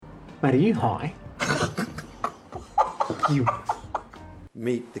Mate, are you high? You.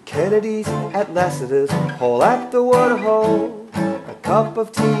 Meet the Kennedys at Lassiter's Hall at the Waterhole. A cup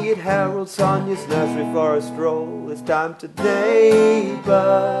of tea at Harold Sonia's nursery for a stroll. It's time to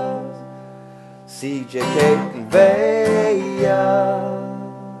neighbours. CJ, Kate and Vaya.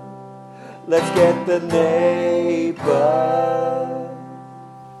 Let's get the neighbours.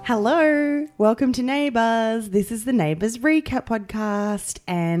 Hello, welcome to Neighbours. This is the Neighbours Recap Podcast,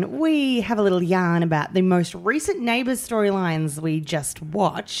 and we have a little yarn about the most recent Neighbours storylines we just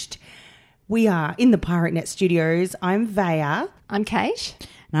watched. We are in the Pirate Net Studios. I'm Vaya. I'm Kate.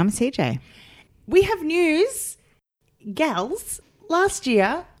 And I'm CJ. We have news. Gals, last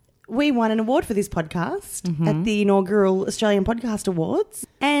year we won an award for this podcast at the inaugural Australian Podcast Awards,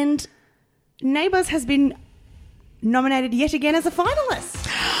 and Neighbours has been nominated yet again as a finalist.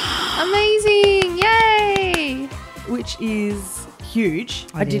 Amazing! Yay! Which is huge.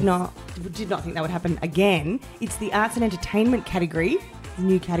 I did not think that would happen again. It's the arts and entertainment category,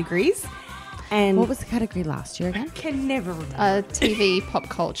 new categories. And What was the category last year again? can never remember. TV, pop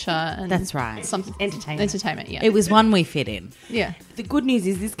culture, and That's right. some Entertainment. yeah. It was one we fit in. yeah. The good news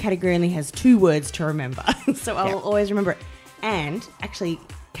is this category only has 2 words to remember, so I'll always remember it. And actually,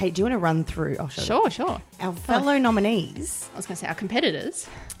 Kate, do you want to run through? I'll show you. Sure. Our fellow nominees. I was going to say our competitors.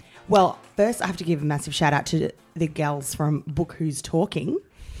 Well, first I have to give a massive shout out to the gals from Book Who's Talking,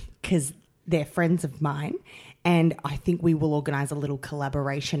 because they're friends of mine, and I think we will organise a little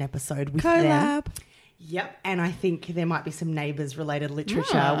collaboration episode with them. Collab. Yep, and I think there might be some Neighbours related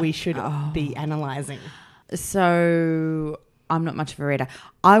literature we should be analysing. So I'm not much of a reader.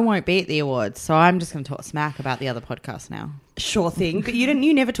 I won't be at the awards, so I'm just going to talk smack about the other podcast now. Sure thing, but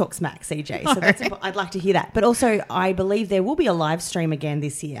you never talk smack, CJ. So that's I'd like to hear that. But also, I believe there will be a live stream again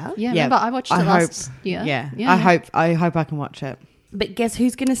this year. Yeah, remember I watched it last year. Yeah, I hope I can watch it. But guess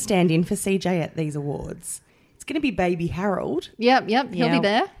who's going to stand in for CJ at these awards? It's going to be Baby Harold. Yep. He'll be Yeah.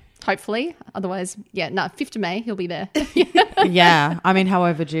 there, hopefully. Otherwise, 5th of May, he'll be there. Yeah, I mean, how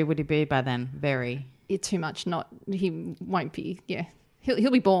overdue would he be by then? Very. It's too much. He won't be. Yeah, he'll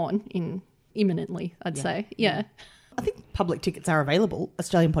be born imminently. I'd say. Yeah. I think public tickets are available,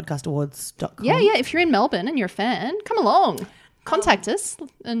 AustralianPodcastAwards.com. Yeah. If you're in Melbourne and you're a fan, come along, contact us,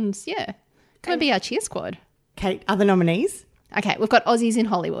 and come and be our cheer squad. Kate, other nominees? Okay, we've got Aussies in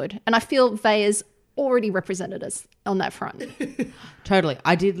Hollywood, and I feel Vaya's already represented us on that front. Totally.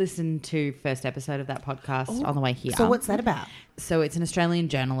 I did listen to first episode of that podcast on the way here. So what's that about? So it's an Australian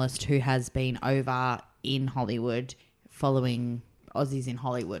journalist who has been over in Hollywood following Aussies in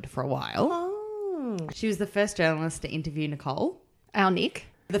Hollywood for a while. Oh. She was the first journalist to interview Nicole. Our Nick.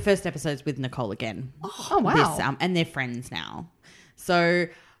 The first episode's with Nicole again. Oh, wow. And they're friends now. So,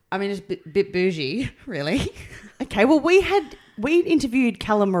 I mean, it's a bit bougie, really. Okay, well, we interviewed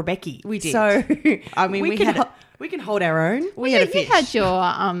Callum Rebecki. We did. So, I mean, we can hold our own. We had a fish. You had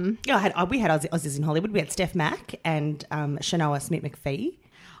your We had Aussies in Hollywood. We had Steph Mack and Shanoa Smith McPhee.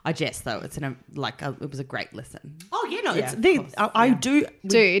 I jest, though. It's it was a great listen. Oh, yeah, no. Yeah, I do.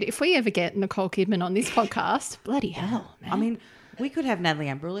 dude. If we ever get Nicole Kidman on this podcast, bloody hell, man. I mean, we could have Natalie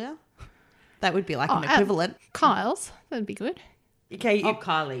Imbruglia. That would be like an equivalent. Kyle's, that'd be good. Okay.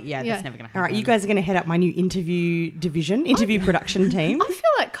 Kylie. Yeah, Yeah. that's never going to happen. All right, you guys are going to head up my new interview production team. I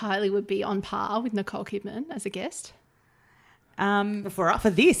feel like Kylie would be on par with Nicole Kidman as a guest. For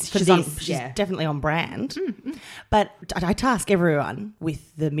this, she's definitely on brand. But I task everyone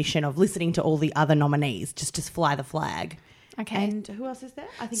with the mission of listening to all the other nominees, just to fly the flag, Okay. And who else is there?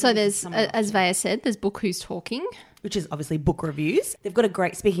 I think So there's, as Vaya said, there's Book Who's Talking. which is obviously book reviews. They've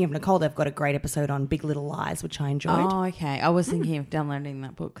got speaking of Nicole, they've got a great episode on Big Little Lies, which I enjoyed. Oh, okay. I was thinking of downloading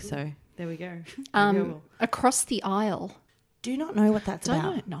that book, so there we go. Across the Aisle. Do not know what that's about.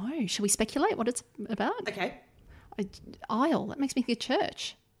 Don't know. Shall we speculate what it's about? Okay. Aisle. That makes me think of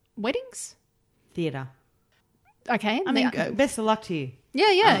church. Weddings? Theatre. Okay. I mean, best of luck to you.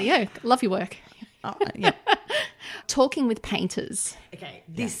 Yeah. Love your work. Oh, yeah. Talking with painters. Okay,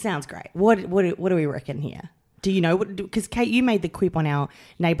 this sounds great. What do we reckon here? Do you know? Because Kate, you made the quip on our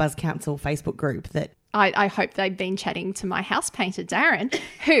Neighbours Council Facebook group that I hope they've been chatting to my house painter, Darren,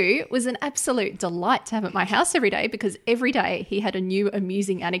 who was an absolute delight to have at my house every day, because every day he had a new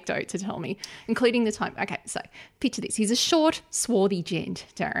amusing anecdote to tell me, including the time. Okay, so picture this. He's a short, swarthy gent,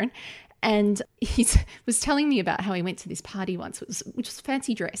 Darren. And he was telling me about how he went to this party once, which was a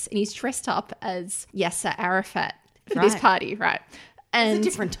fancy dress. And he's dressed up as Yasser Arafat for this party, right? And it's a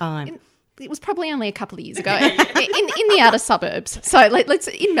different time. It was probably only a couple of years ago in the outer suburbs. So let's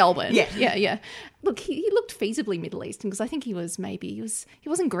in Melbourne. Yeah. Look, he looked feasibly Middle Eastern, because I think he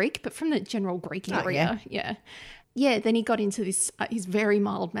wasn't Greek, but from the general Greek area. Yeah. Yeah, then he got into this, he's very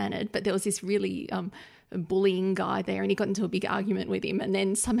mild-mannered, but there was this really bullying guy there, and he got into a big argument with him, and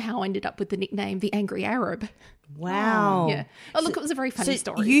then somehow ended up with the nickname the Angry Arab. Wow. Yeah. Oh, look, it was a very funny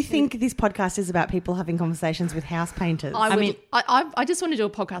story. You think this podcast is about people having conversations with house painters? I just want to do a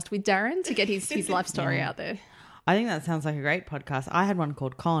podcast with Darren to get his life story out there. I think that sounds like a great podcast. I had one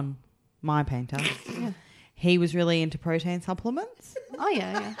called Con, my painter. He was really into protein supplements. Oh,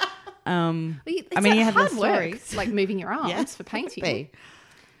 yeah. He had hard the work, stories. like moving your arms for painting.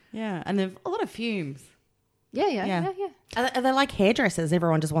 Yeah, and there's a lot of fumes. Yeah. Are they like hairdressers?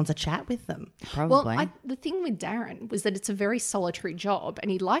 Everyone just wants a chat with them. Probably. Well, the thing with Darren was that it's a very solitary job,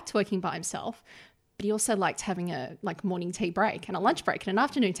 and he liked working by himself, but he also liked having a morning tea break and a lunch break and an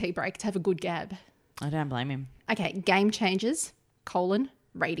afternoon tea break to have a good gab. I don't blame him. Okay, game changers,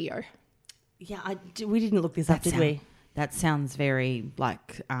 radio. Yeah, we didn't look this up, did we? That sounds very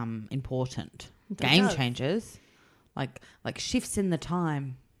important. Game does. changers, like shifts in the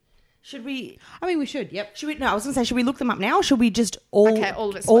time. Should we? I mean, we should. Yep. Should we? No, I was going to say, should we look them up now, or should we just all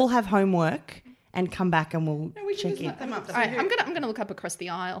of us have homework and come back and we'll check in? All right, I'm gonna look up across the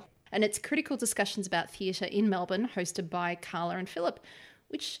aisle, and it's critical discussions about theatre in Melbourne, hosted by Carla and Philip,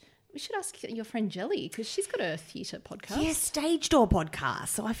 which we should ask your friend Jelly, because she's got a theatre podcast. Yeah, Stage Door podcast.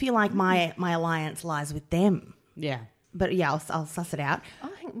 So I feel like my alliance lies with them. Yeah. But yeah, I'll suss it out.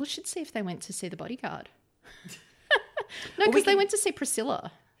 Oh, we should see if they went to see The Bodyguard. No, because they went to see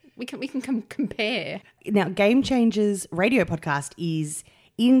Priscilla. We can compare. Now, Game Changers radio podcast is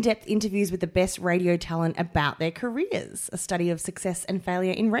in-depth interviews with the best radio talent about their careers, a study of success and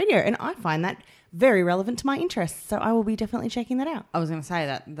failure in radio. And I find that very relevant to my interests. So I will be definitely checking that out. I was going to say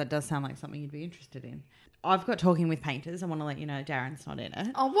that does sound like something you'd be interested in. I've got Talking with Painters. I want to let you know Darren's not in it.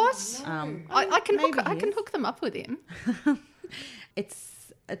 Oh, what? I can hook them up with him.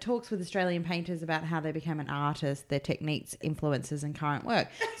 It talks with Australian painters about how they became an artist, their techniques, influences, and current work.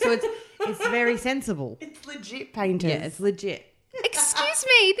 So it's very sensible. It's legit painters. Yeah, it's legit. Excuse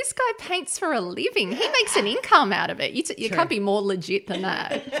me, this guy paints for a living. He makes an income out of it. You can't be more legit than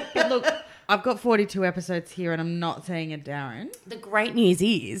that. But look, I've got 42 episodes here, and I'm not saying it, Darren. The great news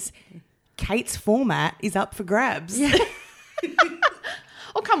is Kate's format is up for grabs. Yeah.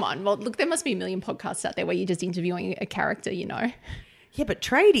 Oh, come on. Well, look, there must be a million podcasts out there where you're just interviewing a character, you know. Yeah, but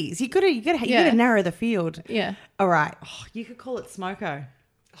tradies, you gotta narrow the field. Yeah. All right. Oh, you could call it Smoko.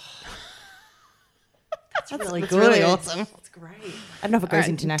 That's really That's good. really awesome. That's great. I don't know if it goes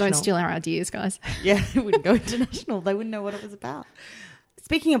international. Don't steal our ideas, guys. Yeah, it wouldn't go international. They wouldn't know what it was about.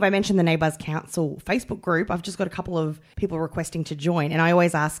 Speaking of, I mentioned the Neighbours Council Facebook group. I've just got a couple of people requesting to join, and I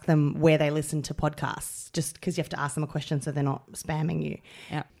always ask them where they listen to podcasts, just because you have to ask them a question so they're not spamming you.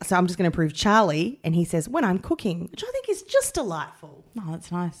 Yeah. So I'm just going to prove Charlie, and he says, when I'm cooking, which I think is just delightful. Oh,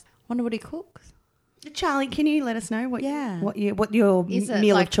 that's nice. Wonder what he cooks. Charlie, can you let us know what your Is it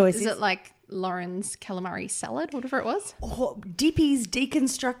meal like, of choice is? Is it like Lauren's calamari salad, whatever it was? Or Dippy's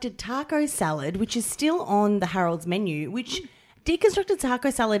deconstructed taco salad, which is still on the Harold's menu, which... Deconstructed taco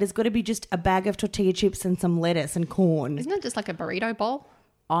salad has got to be just a bag of tortilla chips and some lettuce and corn. Isn't it just like a burrito bowl?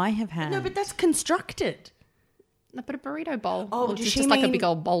 I have had... No, but that's constructed. No, but a burrito bowl. Oh, Or does just she like a mean- big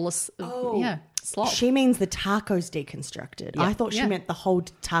old bowl of slop. She means the taco's deconstructed. Yeah. I thought she Yeah. meant the whole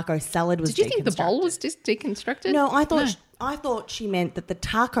taco salad was Did you think the bowl deconstructed. was just deconstructed? No, I thought she meant that the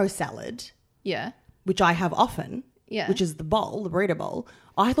taco salad, Yeah. which I have often, Yeah. which is the bowl, the burrito bowl,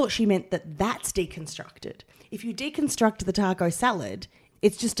 I thought she meant that that's deconstructed. If you deconstruct the taco salad,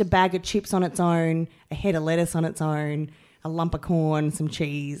 it's just a bag of chips on its own, a head of lettuce on its own, a lump of corn, some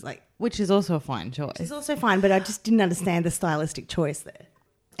cheese. Which is also a fine choice. It's also fine, but I just didn't understand the stylistic choice there.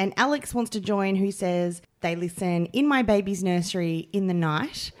 And Alex wants to join, who says they listen in my baby's nursery in the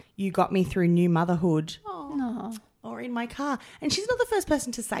night. You got me through new motherhood. No. Or in my car. And she's not the first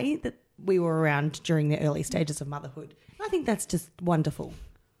person to say that we were around during the early stages of motherhood. I think that's just wonderful.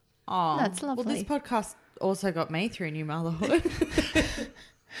 Oh, That's lovely. Well, this podcast also got me through new motherhood.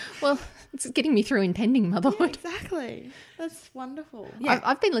 Well, it's getting me through impending motherhood. Exactly. That's wonderful.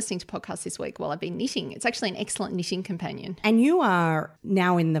 I've been listening to podcasts this week while I've been knitting. It's actually an excellent knitting companion. And you are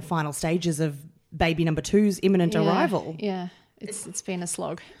now in the final stages of baby number 2's imminent arrival. Yeah. It's been a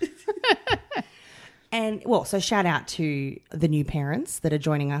slog. And, well, so shout out to the new parents that are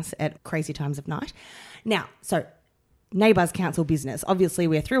joining us at Crazy Times of Night. Now, so Neighbours Council business. Obviously,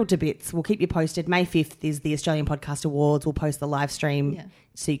 we're thrilled to bits. We'll keep you posted. May 5th is the Australian Podcast Awards. We'll post the live stream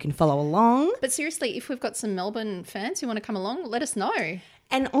so you can follow along. But seriously, if we've got some Melbourne fans who want to come along, let us know.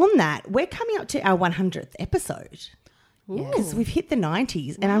 And on that, we're coming up to our 100th episode. Because we've hit the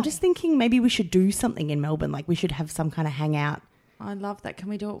 90s. And I'm just thinking maybe we should do something in Melbourne. Like we should have some kind of hangout. I love that. Can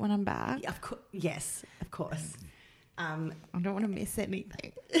we do it when I'm back? Yes, of course. I don't want to miss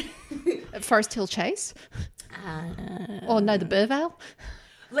anything. At Forest Hill Chase? Or no, the Burvale?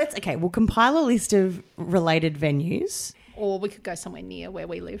 We'll compile a list of related venues. Or we could go somewhere near where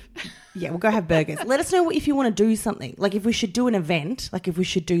we live. Yeah, we'll go have burgers. Let us know if you want to do something. Like if we should do an event, like if we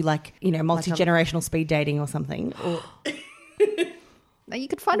should do multi-generational speed dating or something. Or Now you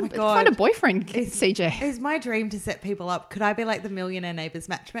could find, Oh my God. find a boyfriend, CJ. It's my dream to set people up. Could I be like the Millionaire Neighbours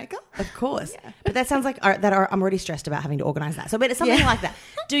matchmaker? of course. But that sounds like I'm already stressed about having to organise that. So but it's something like that.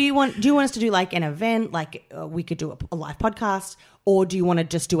 Do you want us to do like an event, like we could do a live podcast, or do you want to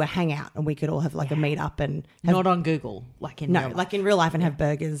just do a hangout and we could all have like a meet up and have, Not on Google, like in real life. like in real life and have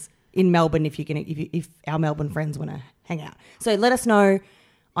burgers in Melbourne if our Melbourne friends want to hang out. So let us know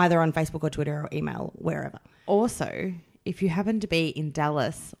either on Facebook or Twitter or email, wherever. Also, if you happen to be in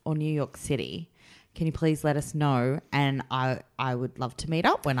Dallas or New York City, can you please let us know? And I would love to meet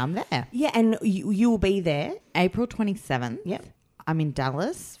up when I'm there. Yeah, and you will be there. April 27th. Yep. I'm in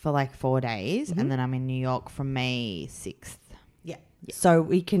Dallas for like 4 days, and then I'm in New York from May 6th. Yeah. So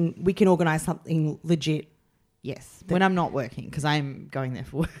we can organise something legit. Yes, when I'm not working, because I'm going there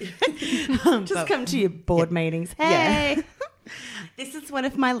for work. Just come to your board meetings. Hey, this is one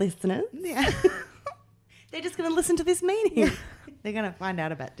of my listeners. Yeah. They're just going to listen to this meeting. They're going to find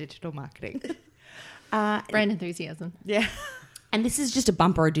out about digital marketing. Brand enthusiasm. Yeah. And this is just a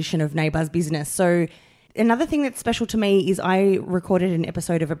bumper edition of Neighbours Business. So another thing that's special to me is I recorded an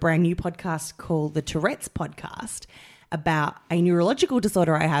episode of a brand new podcast called the Tourette's Podcast about a neurological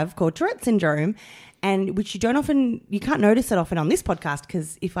disorder I have called Tourette syndrome, and which you can't notice it often on this podcast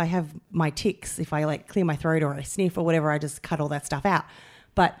because if I have my tics, if I like clear my throat or I sniff or whatever, I just cut all that stuff out.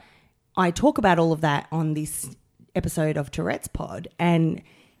 But I talk about all of that on this episode of Tourette's Pod, and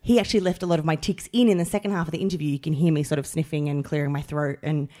he actually left a lot of my tics in the second half of the interview. You can hear me sort of sniffing and clearing my throat,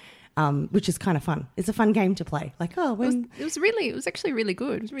 and which is kind of fun. It's a fun game to play. Like, It was actually really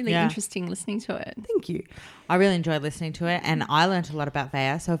good. It was really interesting listening to it. thank you. I really enjoyed listening to it, and I learned a lot about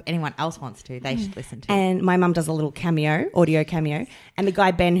Vaya. So if anyone else wants to, they should listen to it. And my mum does a little audio cameo, and the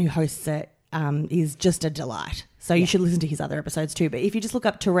guy Ben who hosts it is just a delight. So you should listen to his other episodes too. But if you just look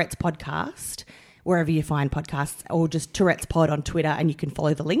up Tourette's Podcast, wherever you find podcasts, or just Tourette's Pod on Twitter, and you can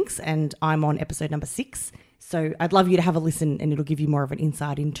follow the links. And I'm on episode number 6. So I'd love you to have a listen, and it'll give you more of an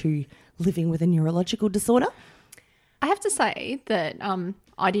insight into living with a neurological disorder. I have to say that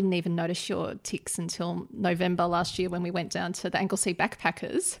I didn't even notice your tics until November last year when we went down to the Anglesea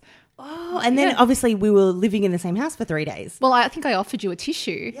Backpackers. Oh, and then obviously we were living in the same house for 3 days. Well, I think I offered you a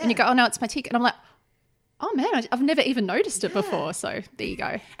tissue and you go, oh, no, it's my tic. And I'm like, oh, man, I've never even noticed it before. So there you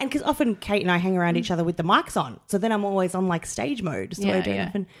go. And because often Kate and I hang around each other with the mics on. So then I'm always on like stage mode. So I don't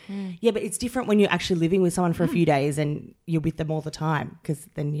often. Yeah, but it's different when you're actually living with someone for a few days and you're with them all the time, because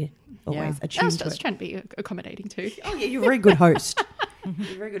then you're always I attuned was to just it. trying to be accommodating too. Oh, yeah, you're a very good host. You're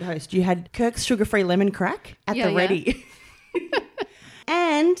a very good host. You had Kirk's sugar-free lemon crack at the ready.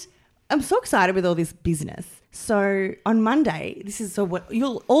 And I'm so excited with all this business. So on Monday,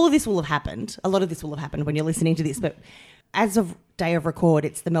 all of this will have happened. A lot of this will have happened when you're listening to this, but as of day of record,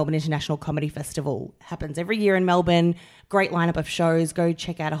 it's the Melbourne International Comedy Festival. Happens every year in Melbourne. Great lineup of shows. Go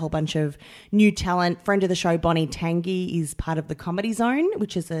check out a whole bunch of new talent. Friend of the show, Bonnie Tangi, is part of the Comedy Zone,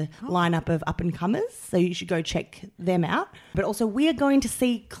 which is a lineup of up-and-comers. So you should go check them out. But also we are going to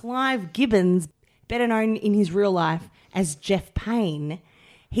see Clive Gibbons, better known in his real life as Jeff Payne.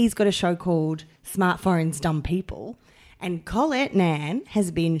 He's got a show called Smartphones, Dumb People. And Colette Nan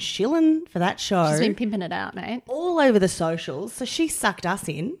has been shilling for that show. She's been pimping it out, mate. All over the socials. So she sucked us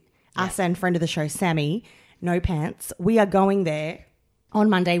in, us and friend of the show, Sammy, No Pants. We are going there on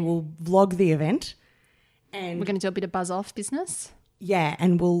Monday. We'll vlog the event. And We're going to do a bit of buzz off business. yeah,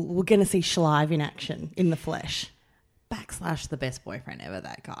 and we're going to see Schlive in action, in the flesh. / the best boyfriend ever,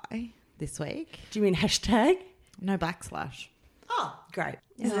 that guy, this week. Do you mean hashtag? No / Oh, great.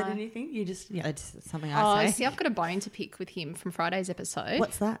 Is that anything? You just, yeah. It's something I Oh, say. see, I've got a bone to pick with him from Friday's episode.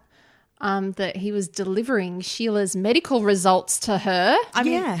 What's that? That he was delivering Sheila's medical results to her.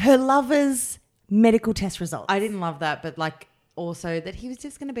 Yeah, her lover's medical test results. I didn't love that, but like also that he was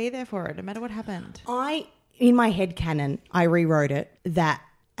just going to be there for it no matter what happened. In my head canon, I rewrote it that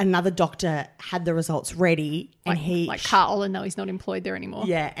another doctor had the results ready and Like Carl, and no, he's not employed there anymore.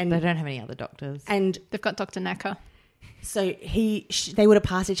 Yeah, and They don't have any other doctors. and They've got Dr. Naka. so they would have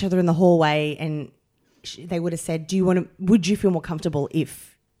passed each other in the hallway, and they would have said, would you feel more comfortable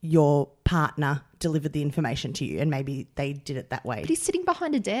if your partner delivered the information to you? And maybe they did it that way. But he's sitting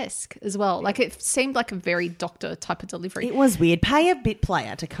behind a desk as well. Like, it seemed like a very doctor type of delivery. It was weird. Pay a bit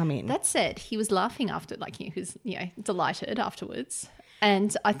player to come in. That said, he was laughing after, like, he was, delighted afterwards.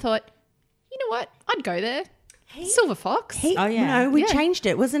 And I thought, you know what? I'd go there. Silver fox. Oh, yeah. No, we Yeah. changed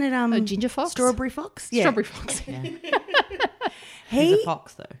it. Wasn't it ginger fox? Strawberry fox? Yeah. Strawberry fox. He's a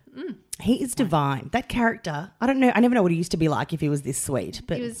fox, though. He is divine. That character, I don't know. I never know what he used to be like if he was this sweet.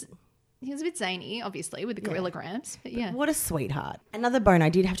 But He was a bit zany, obviously, with the gorillograms. But yeah. what a sweetheart. Another bone I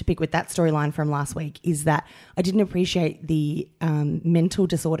did have to pick with that storyline from last week is that I didn't appreciate the mental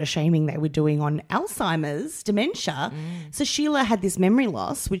disorder shaming they were doing on Alzheimer's, dementia. So Sheila had this memory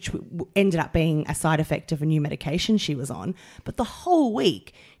loss, which ended up being a side effect of a new medication she was on. But the whole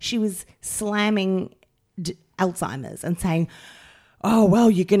week she was slamming Alzheimer's and saying, oh, well,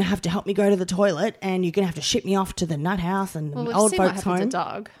 you're going to have to help me go to the toilet and you're going to have to ship me off to the nut house and Well, we've old seen what folks' happened home. to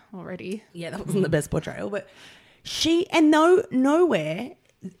Doug already. Yeah, that wasn't the best portrayal, but nowhere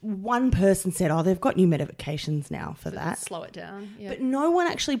one person said, oh, they've got new medications now for that. Slow it down. Yeah. But no one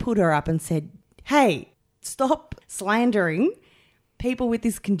actually put her up and said, hey, stop slandering people with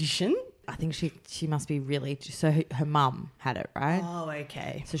this condition. I think she must be really... So her mum had it, right? Oh,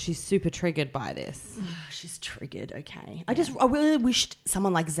 okay. So she's super triggered by this. She's triggered, okay. I really wished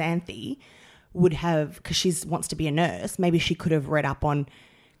someone like Xanthi would have, because she wants to be a nurse, maybe she could have read up on,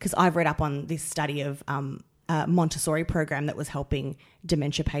 because I've read up on this study of Montessori program that was helping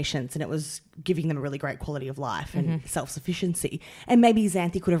dementia patients and it was giving them a really great quality of life and self-sufficiency. And maybe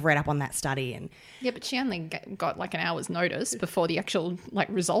Xanthi could have read up on that study. And Yeah, but she only got like an hour's notice before the actual like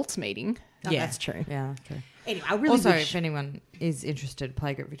results meeting. that's true. Yeah, true. Anyway, I really Also, wish... if anyone is interested,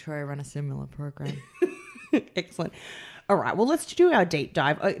 Playgroup Victoria run a similar program. Excellent. All right, well, let's do our deep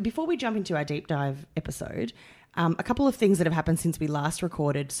dive. Before we jump into our deep dive episode, a couple of things that have happened since we last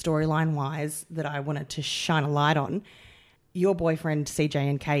recorded, storyline-wise, that I wanted to shine a light on. Your boyfriend, CJ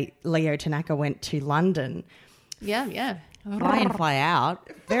and Kate, Leo Tanaka, went to London. Yeah, yeah. Fly in, fly out.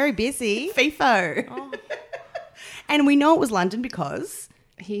 Very busy. FIFO. And we know it was London because...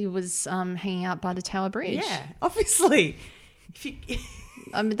 He was hanging out by the Tower Bridge. Yeah, obviously. If you,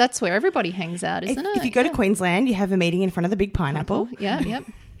 That's where everybody hangs out, isn't it? if you go to Queensland, you have a meeting in front of the Big Pineapple. Yeah, yep,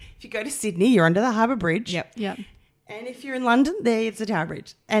 If you go to Sydney, you're under the Harbour Bridge. Yep. yep. And if you're in London, there it's the Tower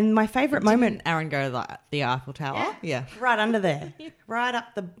Bridge. And my favourite moment... Didn't Aaron go to the Eiffel Tower? Yeah. Right under there. Right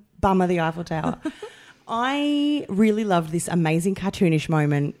up the bum of the Eiffel Tower. I really loved this amazing cartoonish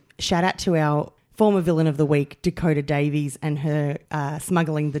moment. Shout out to our former villain of the week, Dakota Davies, and her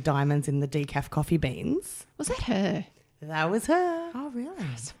smuggling the diamonds in the decaf coffee beans. Was that her? That was her. Oh, really?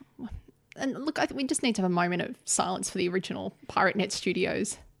 And look, I think we just need to have a moment of silence for the original Pirate Net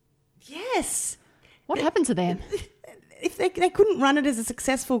Studios. Yes. What happened to them? If they couldn't run it as a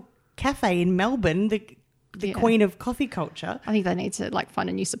successful cafe in Melbourne, the Yeah. queen of coffee culture. I think they need to like find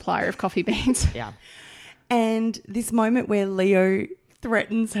a new supplier of coffee beans. Yeah. And this moment where Leo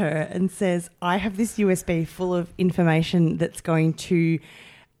threatens her and says, I have this USB full of information that's going to,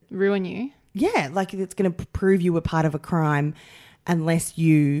 Ruin you. yeah, like it's going to prove you were part of a crime unless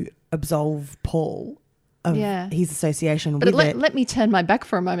you absolve Paul of Yeah. his association But with it. let me turn my back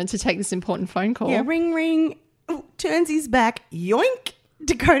for a moment to take this important phone call. Yeah, ring, ring. Ooh, turns his back. Yoink.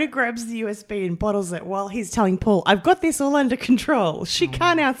 Dakota grabs the USB and bottles it while he's telling Paul, I've got this all under control. She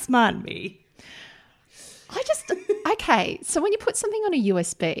can't outsmart me. Okay, so when you put something on a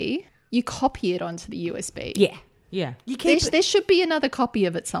USB, you copy it onto the USB. Yeah. Yeah. You keep There should be another copy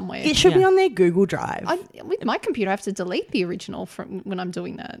of it somewhere. it should be Yeah. on their Google Drive. With my computer, I have to delete the original from when I'm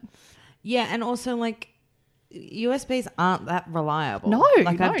doing that. Yeah, and also like USBs aren't that reliable. No, like no,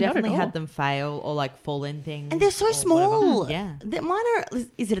 I've not at definitely all. had them fail or like fall in things, And they're so or small. whatever. Yeah, That mine are,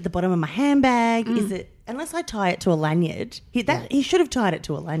 is it at the bottom of my handbag? Is it, unless I tie it to a lanyard. He should have tied it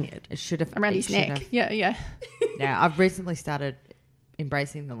to a lanyard. it should have Around it his should neck. have. Yeah, yeah. Yeah, I've recently started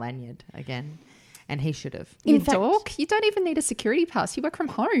embracing the lanyard again, and he should have. You fact- dork. You don't even need a security pass. You work from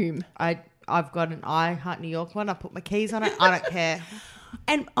home. I've got an iHeart New York one. I put my keys on it. I don't care.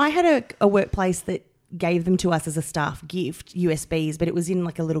 And I had a workplace that gave them to us as a staff gift, USBs, but it was in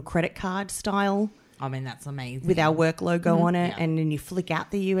like a little credit card style I mean, that's amazing. with our work logo on it. Yeah. And then you flick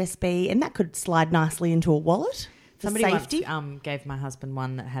out the USB and that could slide nicely into a wallet for Somebody safety. once, gave my husband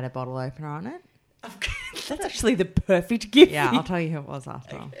one that had a bottle opener on it. That's actually the perfect gift. Yeah, I'll tell you who it was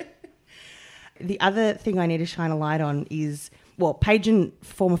after. The other thing I need to shine a light on is, well, Paige and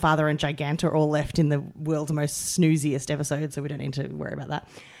former father and Giganta are all left in the world's most snooziest episode, so we don't need to worry about that.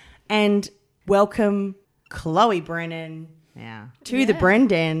 And welcome Chloe Brennan Yeah. to the Yeah.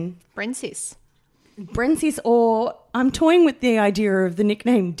 Brendan. Brensis. Brensis, or I'm toying with the idea of the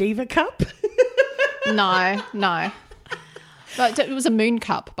nickname Diva Cup. No, no. But it was a moon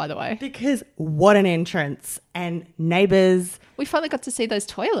cup, by the way. Because what an entrance. And Neighbours, We finally got to see those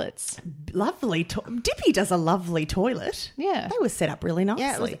toilets. lovely. Dippy does a lovely toilet. Yeah. They were set up really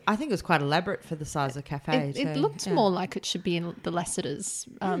nicely. Yeah, I think it was quite elaborate for the size of cafe. It too. looked Yeah. more like it should be in the Lassiter's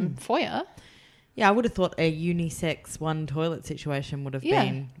foyer. Yeah, I would have thought a unisex one toilet situation would have Yeah.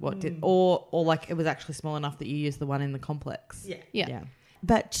 been what did, or like it was actually small enough that you use the one in the complex. Yeah.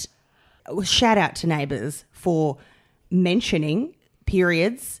 But shout out to Neighbours for mentioning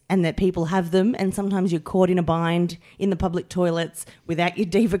periods and that people have them, and sometimes you're caught in a bind in the public toilets without your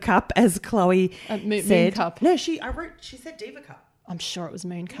Diva cup, as Chloe Moon said. cup. No, she said Diva cup I'm sure it was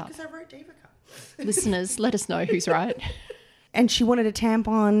moon cup. because I wrote Diva cup. Listeners, let us know who's right. And she wanted a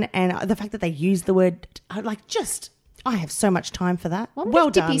tampon, and the fact that they used the word I have so much time for that. Wonder Well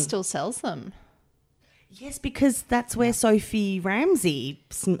if Dippy done. still sells them. Yes, because that's where Sophie Ramsey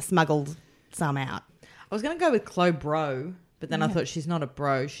smuggled some out. I was going to go with Chloe Bro, but then I thought she's not a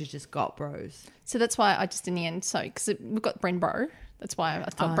bro. She's just got bros. So that's why I just in the end, because we've got Bren Bro. That's why I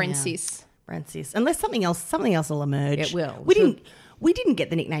thought Bren yeah. Sis. Francis, unless something else will emerge. It will. We didn't get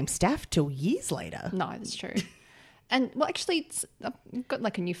the nickname Staff till years later. No, that's true. And well, actually, I've got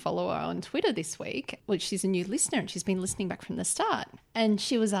like a new follower on Twitter this week. Well, she's a new listener and she's been listening back from the start. And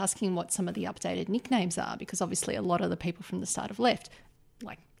she was asking what some of the updated nicknames are because obviously a lot of the people from the start have left,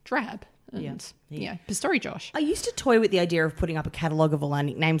 like Drab and Pistori Josh. I used to toy with the idea of putting up a catalogue of all our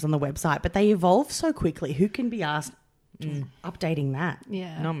nicknames on the website, but they evolve so quickly. Who can be asked updating that?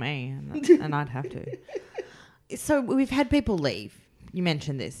 Yeah. Not me, and I'd have to. So we've had people leave. You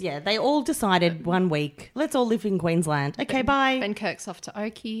mentioned this. Yeah, they all decided one week, let's all live in Queensland. Okay, bye. Ben Kirk's off to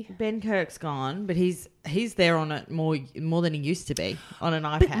Oki. Ben Kirk's gone, but he's there on it more than he used to be on an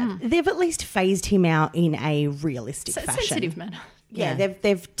iPad. They've at least phased him out in a realistic fashion. Sensitive manner. Yeah,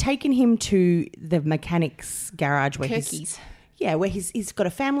 they've taken him to the mechanic's garage where Kirkies. he's got a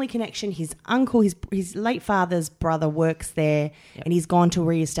family connection. His uncle, his late father's brother works there, and he's gone to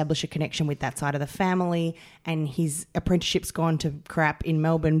re-establish a connection with that side of the family. And his apprenticeship's gone to crap in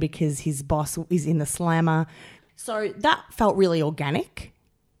Melbourne because his boss is in the slammer. So that felt really organic.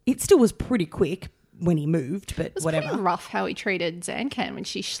 It still was pretty quick when he moved, but It was whatever. pretty rough how he treated Zancan when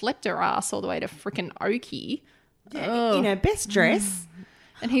she schlepped her ass all the way to freaking Oki. Best dress.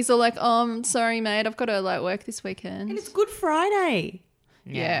 And he's all like, sorry, mate, I've got to like work this weekend. And it's Good Friday.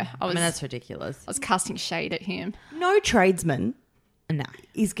 Yeah, I mean that's ridiculous. was casting shade at him. No tradesman No,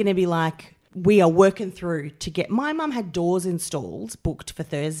 is going to be like, we are working through to get... My mum had doors installed, booked for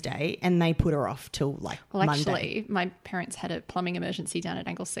Thursday, and they put her off till Well, Monday. actually, my parents had a plumbing emergency down at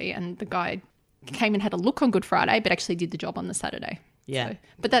Anglesea, and the guy came and had a look on Good Friday, but actually did the job on the Saturday. Yeah. So,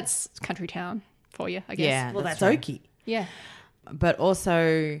 but that's country town for you, I guess. Yeah. Well, that's true. Oki. Yeah. But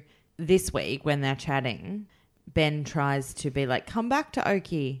also this week when they're chatting, Ben tries to be like, "Come back to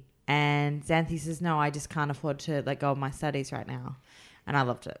Oki," and Xanthi says, "No, I just can't afford to let go of my studies right now." And I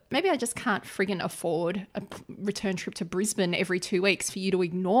loved it. Maybe I just can't friggin' afford a return trip to Brisbane every 2 weeks for you to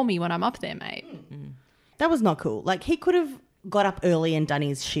ignore me when I'm up there, mate. That was not cool. Like, he could have got up early and done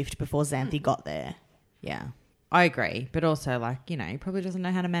his shift before Xanthi got there. Yeah, I agree. But also, like, he probably doesn't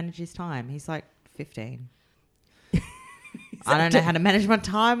know how to manage his time. He's like 15. I don't know how to manage my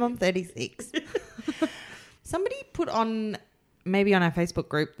time. I'm 36. Somebody put on, maybe on our Facebook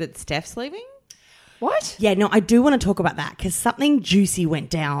group, that Steph's leaving. What? Yeah, no, I do want to talk about that because something juicy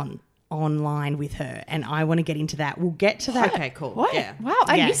went down online with her, and I want to get into that. We'll get to that. Okay, cool. What? Yeah. Wow,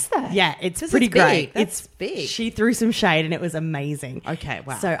 I Yeah. missed that. Yeah, it's 'Cause pretty it's big. great. That's It's big. She threw some shade, and it was amazing. Okay,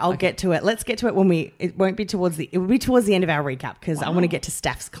 wow. So I'll get to it. Let's get to it when it will be towards the end of our recap because I want to get to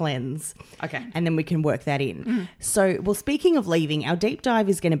Staff's cleanse. Okay. And then we can work that in. So, well, speaking of leaving, our deep dive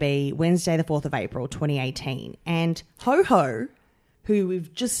is going to be Wednesday, the 4th of April, 2018. And Ho Ho, who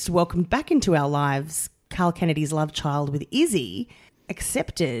we've just welcomed back into our lives, Carl Kennedy's love child with Izzy,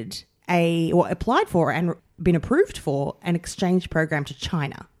 applied for and been approved for an exchange program to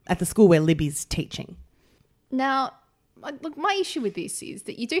China at the school where Libby's teaching. Now, look, my issue with this is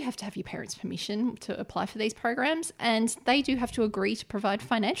that you do have to have your parents' permission to apply for these programs, and they do have to agree to provide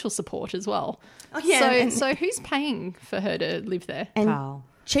financial support as well. Oh, yeah, So who's paying for her to live there? And Carl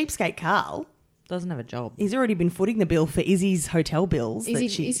cheapskate Carl, doesn't have a job. he's already been footing the bill for Izzy's hotel bills that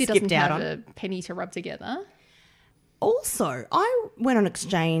she Izzy skipped doesn't out have on. a penny to rub together. Also, I went on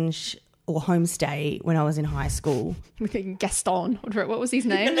exchange or homestay when I was in high school. Gaston, what was his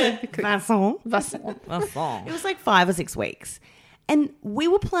name? Vincent. Vincent. It was like 5 or 6 weeks. And we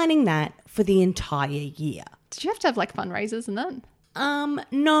were planning that for the entire year. Did you have to have like fundraisers and that?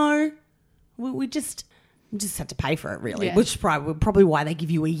 No. We just... You just have to pay for it, really, Yeah. which is probably why they give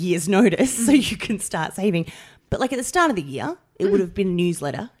you a year's notice so you can start saving. But like at the start of the year, it would have been a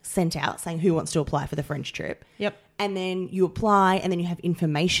newsletter sent out saying who wants to apply for the French trip. Yep. And then you apply, and then you have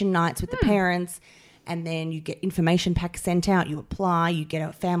information nights with the parents, and then you get information packs sent out. You apply, you get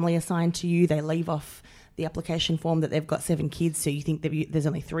a family assigned to you. They leave off the application form that they've got 7 kids, so you think that there's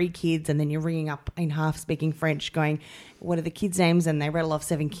only 3 kids, and then you're ringing up in half speaking French going, what are the kids' names? And they rattle off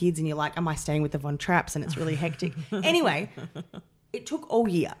 7 kids, and you're like, am I staying with the Von Trapps? And it's really hectic. Anyway, it took all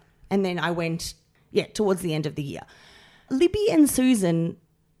year, and then I went, towards the end of the year. Libby and Susan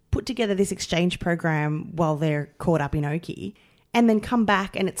put together this exchange program while they're caught up in Oki, and then come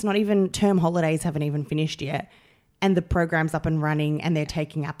back, and it's not even, term holidays haven't even finished yet, and the program's up and running, and they're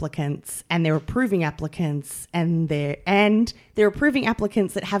taking applicants, and they're approving applicants, and they're approving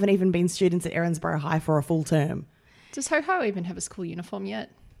applicants that haven't even been students at Erinsborough High for a full term. Does Ho Ho even have a school uniform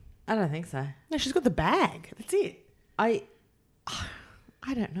yet? I don't think so. No, she's got the bag. That's it. I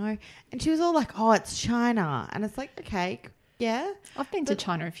don't know. And she was all like, oh, it's China. And it's like, okay, yeah. I've been to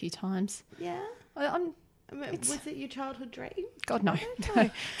China a few times. Yeah. I'm Was it your childhood dream? God, no. No.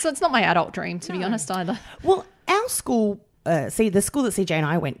 So it's not my adult dream, to be honest, either. Well, our school, the school that CJ and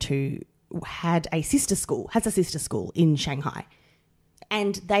I went to has a sister school in Shanghai.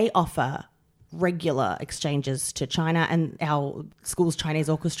 And they offer regular exchanges to China, and our school's Chinese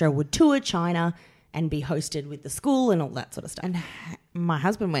orchestra would tour China and be hosted with the school and all that sort of stuff. And my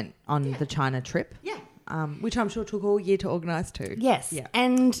husband went on the China trip. Yeah. Which I'm sure took all year to organise too. Yes. Yeah.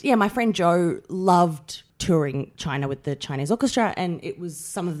 And my friend Jo loved touring China with the Chinese orchestra, and it was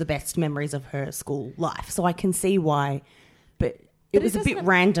some of the best memories of her school life. So I can see why, but it was a bit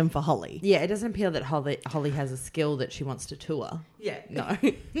random for Holly. Yeah, it doesn't appear that Holly has a skill that she wants to tour. Yeah. No,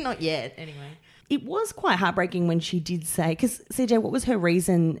 not yet, anyway. It was quite heartbreaking when she did say, because CJ, what was her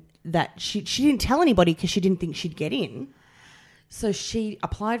reason that she didn't tell anybody because she didn't think she'd get in? So she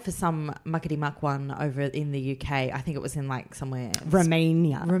applied for some muckety muck one over in the UK. I think it was in like somewhere.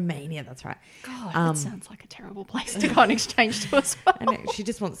 Romania, that's right. God, that sounds like a terrible place to go on exchange to as well. I know, she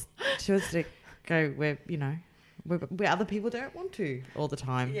wants to go where, where other people don't want to all the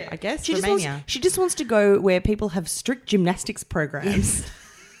time, I guess. Romania. She just wants to go where people have strict gymnastics programs.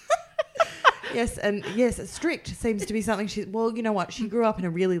 Yes, and strict seems to be something she grew up in a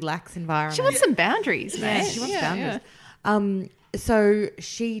really lax environment. She wants some boundaries, mate. Yeah, she wants boundaries. So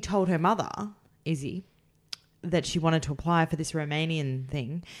she told her mother, Izzy, that she wanted to apply for this Romanian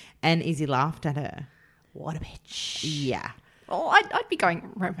thing, and Izzy laughed at her. What a bitch. Yeah. Oh, I'd be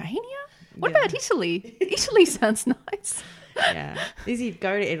going, Romania? What about Italy? Italy sounds nice. Yeah. Izzy,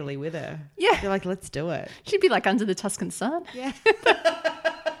 go to Italy with her. Yeah. They're like, let's do it. She'd be like Under the Tuscan Sun. Yeah.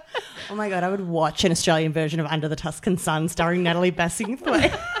 Oh my God, I would watch an Australian version of Under the Tuscan Sun starring Natalie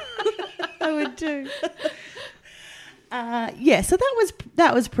Bassingthwaighte. I would too. So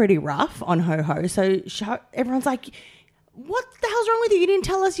that was pretty rough on Ho Ho. So everyone's like, what the hell's wrong with you? You didn't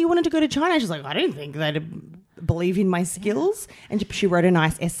tell us you wanted to go to China. She's like, I didn't think they'd believe in my skills. And she wrote a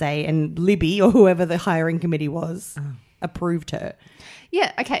nice essay, and Libby, or whoever the hiring committee was, approved her.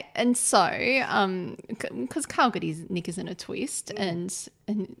 Yeah, okay. And so, because Carl got his knickers in a twist, and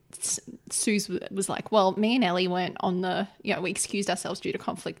Suze was like, well, me and Ellie weren't on we excused ourselves due to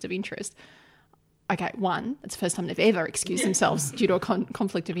conflict of interest. Okay, one, it's the first time they've ever excused themselves due to a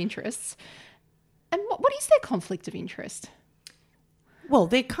conflict of interests. And what is their conflict of interest? Well,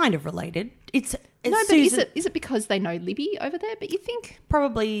 they're kind of related. It's no, but Susan, is it because they know Libby over there? But you think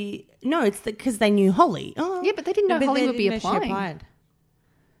probably no. It's because they knew Holly. Oh, yeah, but they didn't know Holly would be applying.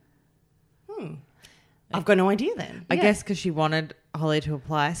 I've got no idea then. I guess because she wanted Holly to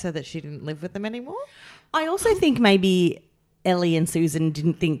apply so that she didn't live with them anymore. I also think maybe Ellie and Susan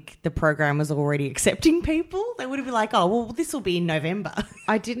didn't think the program was already accepting people. They would have been like, oh, well, this will be in November.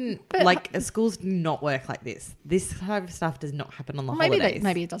 I didn't, schools do not work like this. This type of stuff does not happen on the holidays.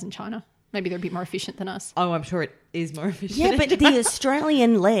 Maybe it does in China. Maybe they're a bit more efficient than us. Oh, I'm sure it is more efficient. Yeah, but the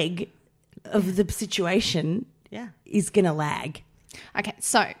Australian leg of the situation is going to lag. Okay,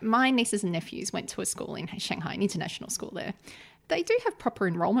 so my nieces and nephews went to a school in Shanghai, an international school there. They do have proper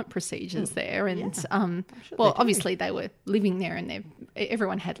enrolment procedures there, and obviously they were living there, and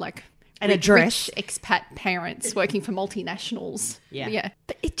everyone had like an address, rich expat parents working for multinationals. Yeah.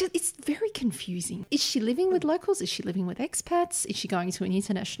 But it's very confusing. Is she living with locals? Is she living with expats? Is she going to an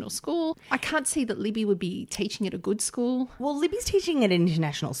international school? I can't see that Libby would be teaching at a good school. Well, Libby's teaching at an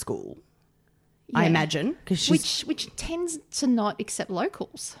international school, I imagine, because which tends to not accept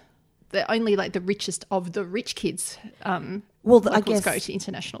locals. only like the richest of the rich kids Well, I locals guess go to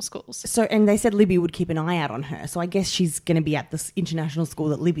international schools. so. And they said Libby would keep an eye out on her. So I guess she's going to be at this international school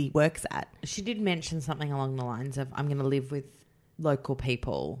that Libby works at. She did mention something along the lines of, I'm going to live with local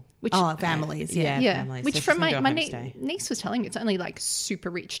people. Which, Families. Yeah. Yeah. yeah, families, which so from she's gonna my do a homestay. niece was telling me, it's only like super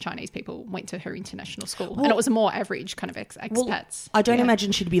rich Chinese people went to her international school, and it was a more average kind of expats. I don't Yeah.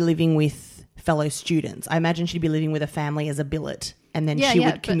 imagine she'd be living with fellow students. I imagine she'd be living with a family as a billet, and then Yeah, she yeah,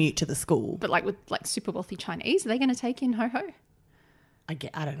 would but- commute to the school. But like with like super wealthy Chinese, are they going to take in Ho Ho? I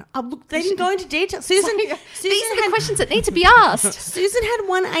don't know. Oh, look, they didn't go into detail. Susan, These are Susan the had questions that need to be asked. Susan had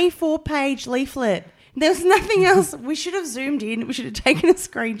one A4 page leaflet. There was nothing else. We should have zoomed in. We should have taken a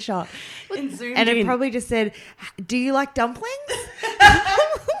screenshot and zoomed And in. it probably just said, do you like dumplings?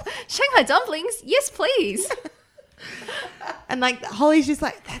 Shanghai dumplings, yes, please. And like Holly's just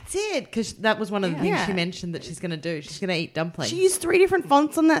like, that's it. Because that was one of the things Yeah. she mentioned that she's going to do. She's going to eat dumplings. She used 3 different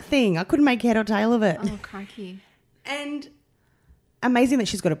fonts on that thing. I couldn't make head or tail of it. Oh, crikey. And amazing that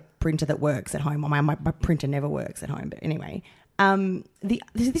she's got a printer that works at home. My printer never works at home, but anyway.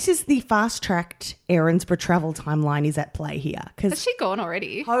 This is the fast-tracked Erinsborough travel timeline is at play here. Has Because she gone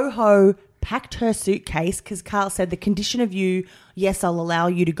already? Ho packed her suitcase because Carl said the condition of you, yes, I'll allow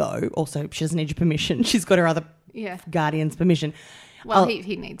you to go. Also, she doesn't need your permission. She's got her other Yeah. guardian's permission. Well, I'll-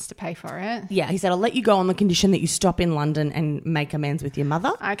 he needs to pay for it. Yeah, he said, I'll let you go on the condition that you stop in London and make amends with your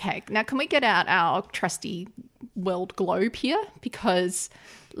mother. Okay, now can we get out our trusty world globe here? Because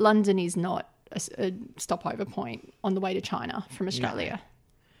London is not a stopover point on the way to China from Australia.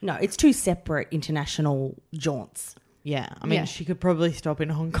 No, it's 2 separate international jaunts. Yeah. I mean, Yeah. she could probably stop in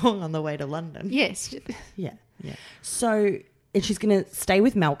Hong Kong on the way to London. Yes. Yeah. Yeah. So and she's going to stay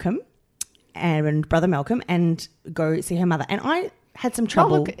with Malcolm and brother Malcolm and go see her mother. And I had some Oh,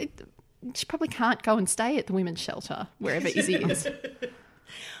 trouble. look, she probably can't go and stay at the women's shelter, wherever Izzy is.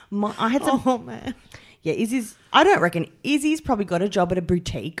 I had some. Oh, man. Yeah, I don't reckon Izzy's probably got a job at a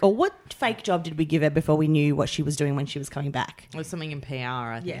boutique. Or what fake job did we give her before we knew what she was doing when she was coming back? It was something in PR,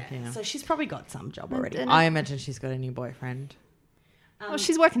 I think. Yeah. So she's probably got some job already. And- I imagine she's got a new boyfriend. Well,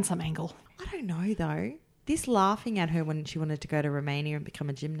 she's working some angle. I don't know, though. This laughing at her when she wanted to go to Romania and become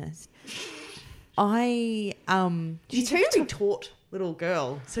a gymnast. She's a too very taut little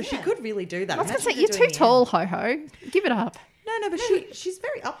girl, so she could really do that. I was going to say, Imagine you're her doing too the tall, Ho Ho. Give it up. No, but she's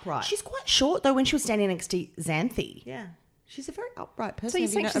very upright. She's quite short, though, when she was standing next to Xanthi. yeah, she's a very upright person. So you're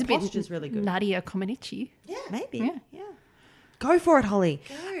saying her she's a bit posture's really good. Nadia Comaneci? Yeah, maybe. Yeah. Yeah. Go for it, Holly.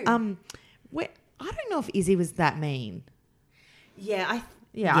 Go. I don't know if Izzy was that mean. Yeah,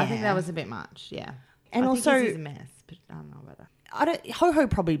 I think that was a bit much. Yeah, And I also- think Izzy's a mess, but I don't know about that. Ho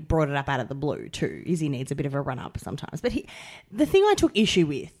probably brought it up out of the blue too. Izzy needs a bit of a run up sometimes. But the thing I took issue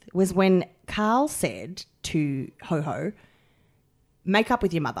with was when Carl said to Ho, make up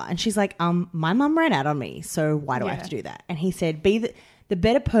with your mother. And she's like, my mum ran out on me, so why do I have Yeah. to do that? And he said, be the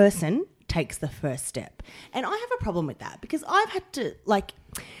better person takes the first step. And I have a problem with that because I've had to,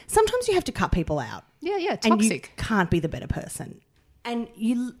 sometimes you have to cut people out. Yeah, And you toxic. can't be the better person. And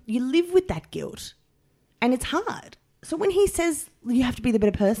you live with that guilt. And it's hard. So when he says you have to be the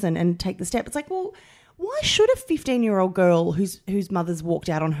better person and take the step, it's like, well, why should a 15-year-old girl whose mother's walked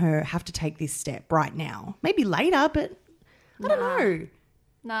out on her have to take this step right now? Maybe later, but I don't know.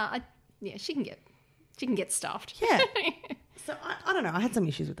 Nah, she can get stuffed. Yeah. So I don't know. I had some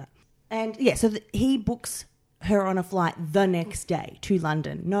issues with that. And yeah, so he books her on a flight the next day to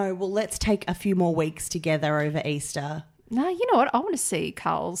London. No, well, let's take a few more weeks together over Easter. Nah, you know what? I want to see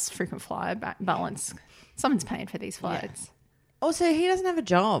Carl's frequent flyer balance. Someone's paying for these flights. Also, he doesn't have a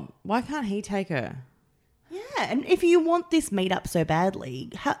job. Why can't he take her? Yeah, and if you want this meetup so badly,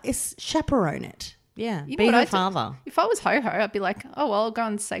 chaperone it. Yeah, You know be what her I'd do? father. If I was Ho Ho, I'd be like, oh, well, I'll go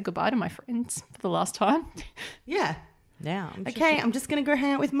and say goodbye to my friends for the last time. Yeah. Yeah. Okay, I'm just going to go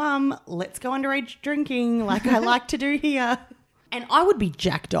hang out with Mum. Let's go underage drinking like I like to do here. And I would be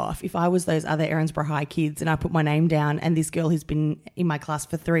jacked off if I was those other Erinsborough High kids and I put my name down and this girl who's been in my class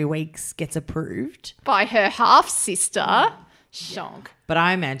for 3 weeks gets approved. By her half sister. Shonk. But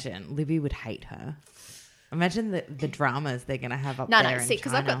I imagine Libby would hate her. Imagine the dramas they're going to have up No, there no, in see,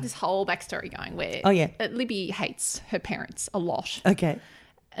 because I've China. got this whole backstory going where Oh, yeah. Libby hates her parents a lot. Okay.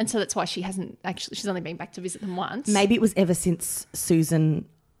 And so that's why she's only been back to visit them once. Maybe it was ever since Susan,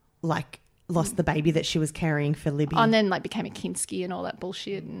 lost the baby that she was carrying for Libby. And then became a Kinski and all that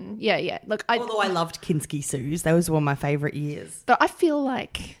bullshit. And yeah. Look, Although I loved Kinski Suze. Those were my favourite years. but I feel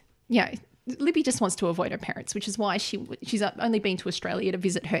like, Libby just wants to avoid her parents, which is why she's only been to Australia to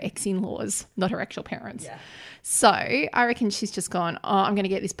visit her ex-in-laws, not her actual parents. Yeah. So I reckon she's just gone, I'm going to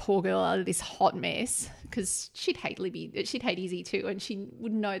get this poor girl out of this hot mess, because she'd hate Libby. She'd hate Izzy too, and she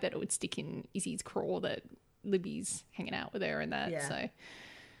would know that it would stick in Izzy's craw that Libby's hanging out with her and that. Yeah. So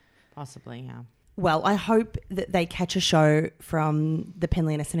possibly, yeah. Well, I hope that they catch a show from the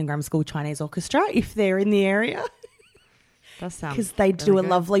Penley and Essendon Grammar School Chinese Orchestra if they're in the area. Does sound because they do a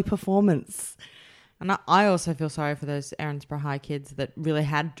lovely performance. And I also feel sorry for those Erinsborough High kids that really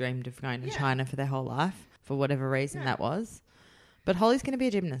had dreamed of going to China for their whole life, for whatever reason that was. But Holly's going to be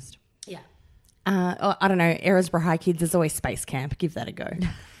a gymnast. Yeah. I don't know. Erinsborough High kids, there's always space camp. Give that a go.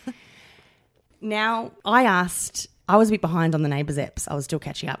 Now, I was a bit behind on the Neighbours eps. I was still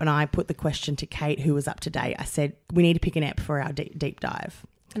catching up, and I put the question to Kate, who was up to date. I said, we need to pick an ep for our deep dive.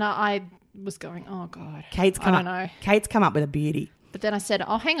 And I was going, oh, God. Kate's come up with a beauty. But then I said,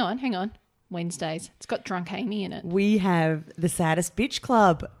 oh, hang on. Wednesdays. It's got Drunk Amy in it. We have the Saddest Bitch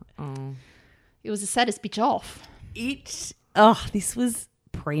Club. Oh. It was the saddest bitch off. This was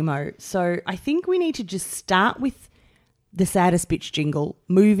primo. So I think we need to just start with the Saddest Bitch jingle,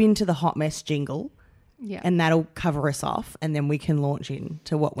 move into the Hot Mess jingle. Yeah. And that'll cover us off, and then we can launch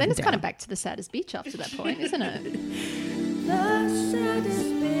into what went down. Then it's kind of back to the saddest bitch after that point, isn't it? The saddest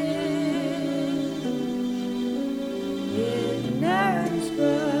bitch in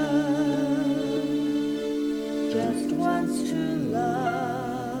Erinsborough just wants to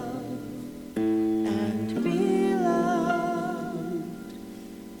love and be loved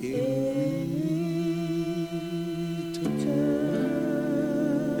in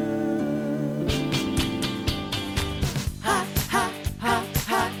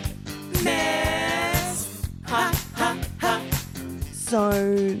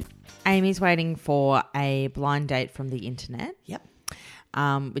So Amy's waiting for a blind date from the internet. Yep.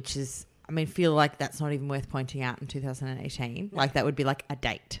 Which is, feel like that's not even worth pointing out in 2018. No. Like that would be like a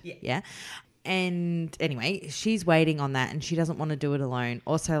date. Yeah. And anyway, she's waiting on that and she doesn't want to do it alone.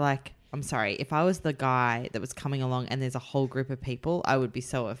 Also, like, I'm sorry, if I was the guy that was coming along and there's a whole group of people, I would be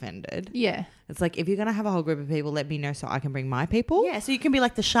so offended. Yeah. It's like, if you're going to have a whole group of people, let me know so I can bring my people. Yeah, so you can be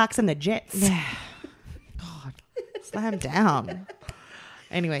like the Sharks and the Jets. Yeah. God, slam down.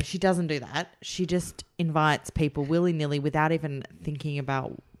 Anyway, she doesn't do that. She just invites people willy-nilly without even thinking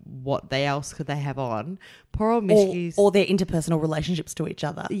about what else could they have on. Poor old Mishki's... Or their interpersonal relationships to each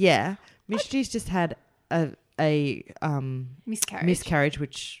other. Yeah. Mishki's just had a miscarriage,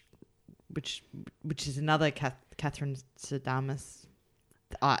 which is another Catherine Stradamus.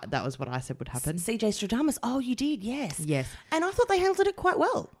 That was what I said would happen. CJ Stradamus. Oh, you did, yes. Yes. And I thought they handled it quite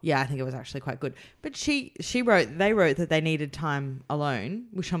well. Yeah, I think it was actually quite good. But they wrote that they needed time alone,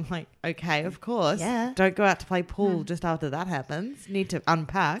 which I'm like, okay, of course. Yeah. Don't go out to play pool just after that happens. Need to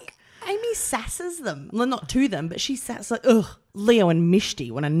unpack. Amy sasses them. Well, not to them, but she sasses like, Leo and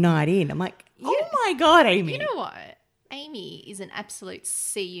Mishti want a night in. I'm like, oh my God, Amy. You know what? Amy is an absolute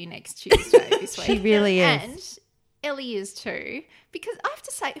see you next Tuesday this week. She really is. And Ellie is too, because I have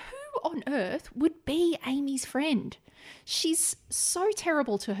to say, who on earth would be Amy's friend? She's so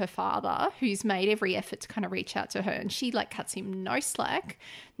terrible to her father, who's made every effort to kind of reach out to her, and she cuts him no slack,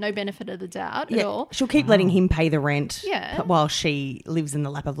 no benefit of the doubt at all. She'll keep letting him pay the rent while she lives in the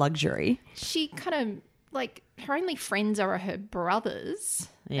lap of luxury. She kind of her only friends are her brothers,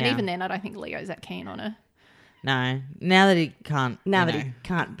 and even then I don't think Leo's that keen on her. No, now that he can't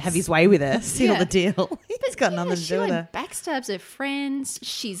have his way with her, seal the deal. He's got nothing to do with her. She backstabs her friends.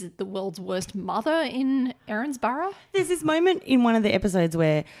 She's the world's worst mother in Erinsborough. There's this moment in one of the episodes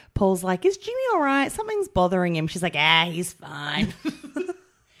where Paul's like, "Is Jimmy all right? Something's bothering him." She's like, "He's fine." I'm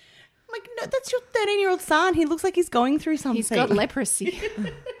like, no, that's your 13-year-old son. He looks like he's going through something. He's got leprosy.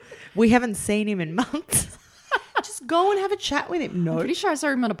 We haven't seen him in months. Just go and have a chat with him. No, I'm pretty sure I saw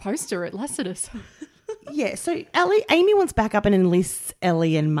him on a poster at Lassiter's. Yeah, so Amy wants back up and enlists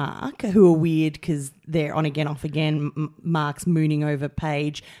Ellie and Mark, who are weird because they're on again, off again. Mark's mooning over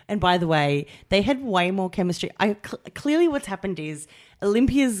Paige. And by the way, they had way more chemistry. Clearly what's happened is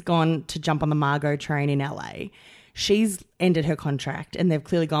Olympia's gone to jump on the Margot train in LA. She's ended her contract and they've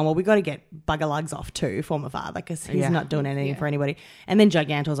clearly gone, well, we got to get Bugger Lugs off too, former father, because he's not doing anything for anybody. And then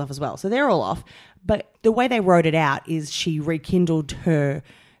Gigantor's off as well. So they're all off. But the way they wrote it out is she rekindled her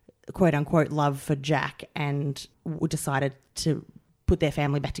quote unquote love for Jack and decided to put their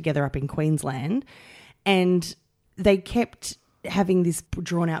family back together up in Queensland. And they kept having this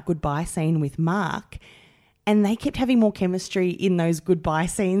drawn out goodbye scene with Mark. And they kept having more chemistry in those goodbye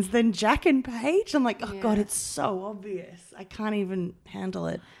scenes than Jack and Paige. I'm like, oh, God, it's so obvious. I can't even handle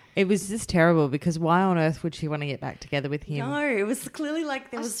it. It was just terrible because why on earth would she want to get back together with him? No, it was clearly like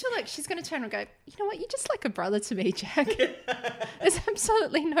there I was... just feel like she's going to turn and go, you know what, you're just like a brother to me, Jack. There's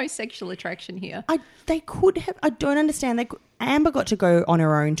absolutely no sexual attraction here. They could have... I don't understand. Amber got to go on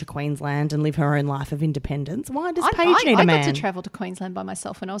her own to Queensland and live her own life of independence. Why does Paige need a man? I got to travel to Queensland by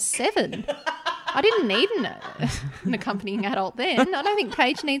myself when I was 7. I didn't need an accompanying adult then. I don't think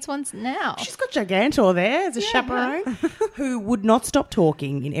Paige needs one now. She's got Gigantor there as a chaperone who would not stop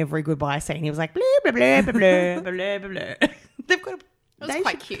talking in every goodbye scene. He was like, blah, blah, blah, blah, blah, blah, blah, blah. They've got to, It was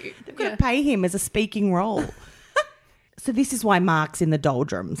quite cute. They've got to pay him as a speaking role. So this is why Mark's in the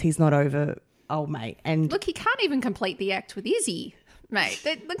doldrums. He's not over old mate. And Look, he can't even complete the act with Izzy, mate.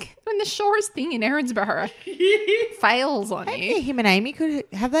 Look, when the shortest thing in Erinsborough fails on Maybe you. him and Amy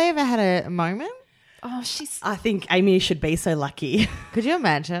have they ever had a moment? Oh, she's... I think Amy should be so lucky. Could you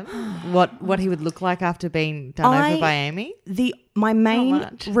imagine what he would look like after being done over by Amy? My main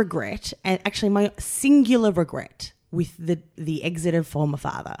much. regret, and actually my singular regret with the exit of former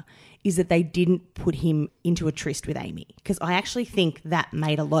father, is that they didn't put him into a tryst with Amy, because I actually think that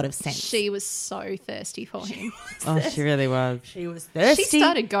made a lot of sense. She was so thirsty for him. Oh, she really was. She was thirsty. She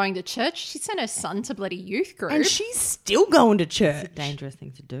started going to church. She sent her son to bloody youth group. and she's still going to church. Dangerous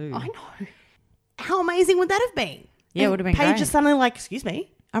thing to do. I know. How amazing would that have been? Yeah, it And would have been Paige great. is suddenly like, excuse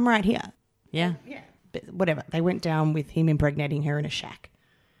me, I'm right here. Yeah. Yeah. But whatever. They went down with him impregnating her in a shack.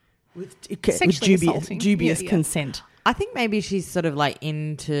 With Sexually dubious assaulting. dubious Yeah, yeah. consent. I think maybe she's sort of like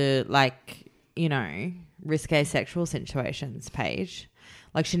into like, you know, risque sexual situations, Paige.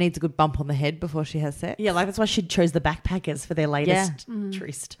 Like she needs a good bump on the head before she has sex. Yeah, like that's why she chose the backpackers for their latest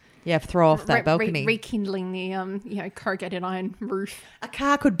tryst. Yeah, throw off that balcony. Rekindling the corrugated iron roof. A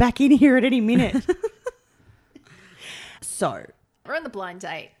car could back in here at any minute. So, We're on the blind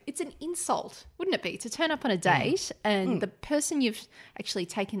date. It's an insult, wouldn't it be, to turn up on a date and the person you've actually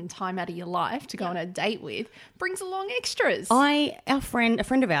taken time out of your life to go on a date with brings along extras. a friend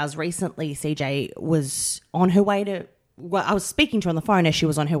of ours recently, CJ, was on her way to. Well, I was speaking to her on the phone as she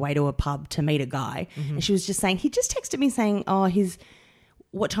was on her way to a pub to meet a guy, and she was just saying, he just texted me saying,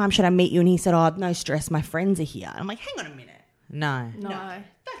 what time should I meet you? And he said, oh, no stress, my friends are here. And I'm like, hang on a minute. No. No.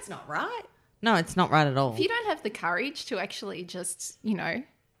 That's not right. No, it's not right at all. If you don't have the courage to actually just,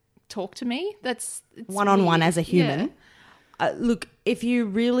 talk to me, it's One-on-one weird. as a human. Yeah. Look, if you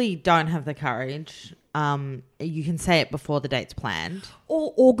really don't have the courage, you can say it before the date's planned.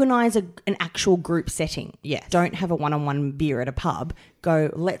 Or organise an actual group setting. Yes. Don't have a one-on-one beer at a pub.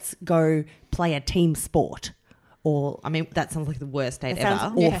 Let's go play a team sport. Or, I mean, that sounds like the worst date that ever.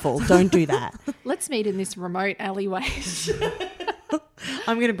 sounds awful. Don't do that. Let's meet in this remote alleyway.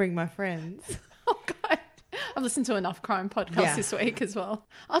 I'm going to bring my friends. Oh, God. I've listened to enough crime podcasts Yeah. this week as well.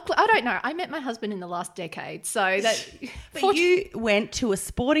 I don't know. I met my husband in the last decade, so that... But you went to a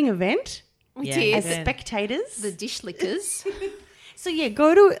sporting event we Yeah, did. as spectators. The dish lickers. So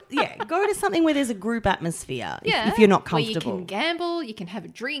go to something where there's a group atmosphere. Yeah. If you're not Where comfortable. you can gamble, you can have a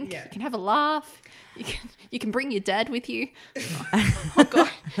drink, you can have a laugh, you can bring your dad with you. Oh God,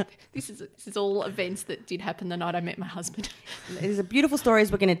 this is all events that did happen the night I met my husband. There's a beautiful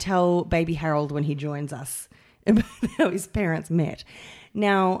stories we're going to tell baby Harold when he joins us about how his parents met.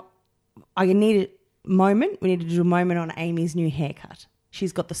 Now, I need a moment. We need to do a moment on Amy's new haircut.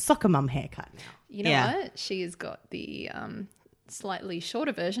 She's got the soccer mum haircut now. You know Yeah. what? She has got the slightly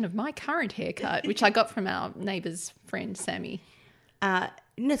shorter version of my current haircut, which I got from our neighbour's friend Sammy. No,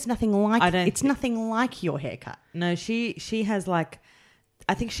 it's nothing like. I don't It's nothing like your haircut. No, she has like,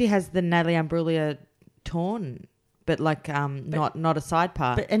 I think she has the Natalie Imbruglia torn, but like not a side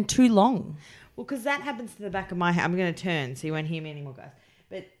part. And too long. Well, because that happens to the back of my hair. I'm going to turn so you won't hear me anymore, guys.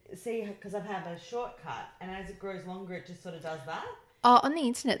 But see, because I've had a shortcut, and as it grows longer, it just sort of does that. Oh, on the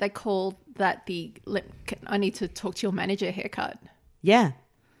internet, they call that I need to talk to your manager haircut. Yeah.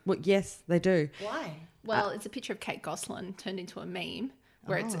 Well, yes, they do. Why? Well, it's a picture of Kate Gosselin turned into a meme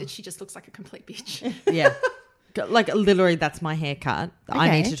where she just looks like a complete bitch. Yeah. Like literally, that's my haircut. I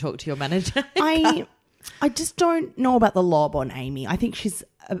Okay. need to talk to your manager. I just don't know about the lob on Amy. I think she's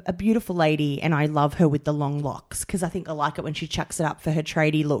a beautiful lady, and I love her with the long locks because I think I like it when she chucks it up for her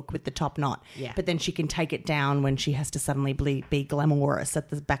tradie look with the top knot. Yeah. But then she can take it down when she has to suddenly be glamorous at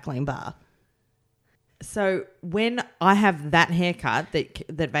the Backlane bar. So when I have that haircut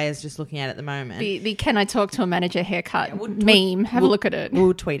that Vaya's just looking at the moment, The can I talk to a manager haircut meme. Have a look at it.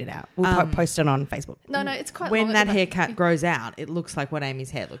 We'll tweet it out. We'll post it on Facebook. No, it's quite when long that at the back. haircut grows out, it looks like what Amy's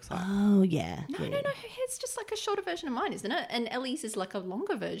hair looks like. Oh, yeah. No, her hair's just like a shorter version of mine, isn't it? And Ellie's is like a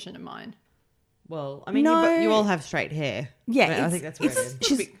longer version of mine. Well, I mean, No. you all have straight hair. Yeah, I think that's where it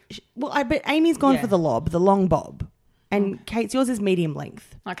is. But Amy's gone Yeah. for the long bob, and Kate's yours is medium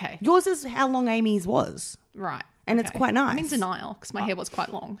length. Okay. Yours is how long Amy's was, Right. and it's quite nice. I'm in denial because my hair was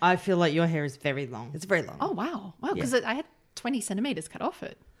quite long. I feel like your hair is very long. It's very long. Oh, wow. Wow. Because I had 20 centimetres cut off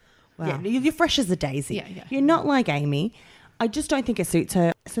it. Wow. Yeah, you're fresh as a daisy. Yeah, yeah. You're not like Amy. I just don't think it suits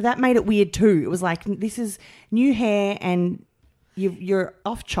her. So that made it weird too. It was like, this is new hair and you're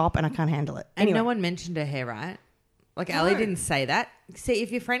off chop and I can't handle it. And Anyway, no one mentioned her hair, right? Like, Ali didn't say that. See,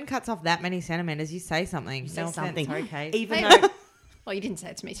 if your friend cuts off that many centimetres, you say something. say No offense, something. sorry, Kate. Even Hey. though Well, you didn't say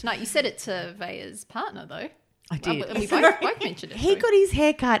it to me tonight. You said it to Vaya's partner, though. I did. And we both mentioned it. he too. got his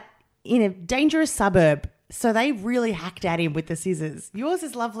hair cut in a dangerous suburb, so they really hacked at him with the scissors. Yours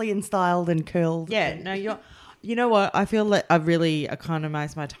is lovely and styled and curled. Yeah, no, you know what? I feel like I really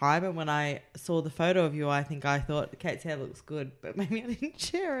economised my time, and when I saw the photo of you, I thought Kate's hair looks good, but maybe I didn't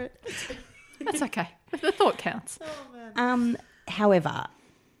share it. That's okay. The thought counts. However,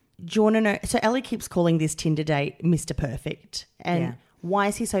 do you want to know? So Ellie keeps calling this Tinder date Mr. Perfect, and Yeah. why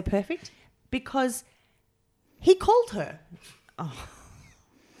is he so perfect? Because he called her.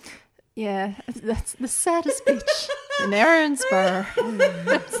 Yeah, that's the saddest bitch in Erinsborough.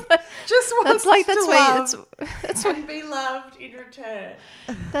 Just That's like that's where that's and be loved in return.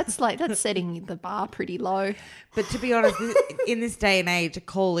 that's setting the bar pretty low. But to be honest, in this day and age, a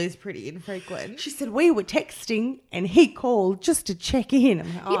call is pretty infrequent. She said we were texting, and he called just to check in.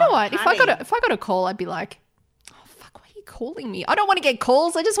 I'm like, You know what? honey. If I got a call, I'd be like, "Oh fuck, why are you calling me? I don't want to get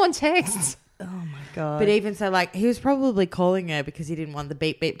calls. I just want texts." Oh my god! But even so, like, he was probably calling her because he didn't want the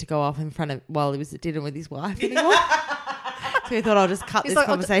beep beep to go off in front of while he was at dinner with his wife anymore. So he thought, I'll just cut He's this like,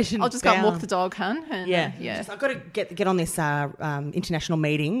 conversation I'll just go and walk down. the dog, hun. And, Yeah. yeah. I've got to get on this international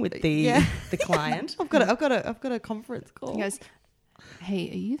meeting with the the client. I've got a conference call. He goes,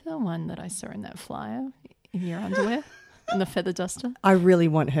 "Hey, are you the one that I saw in that flyer in your underwear and the feather duster?" I really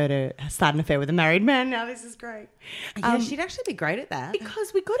want her to start an affair with a married man. Now this is great. Yeah, she'd actually be great at that.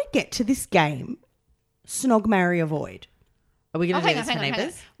 Because we got to get to this game, Snog, Marry, Avoid. Are we going to do hang this for hang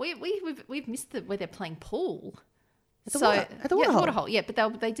neighbours? We've missed where they're playing pool. At the Waterhole. Yeah,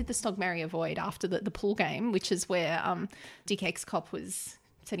 but they did the Snog, Marry, Avoid after the pool game, which is where Dick Ex-Cop was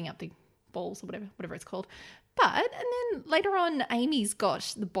setting up the balls or whatever it's called. And then later on, Amy's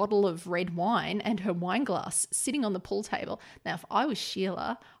got the bottle of red wine and her wine glass sitting on the pool table. Now, if I was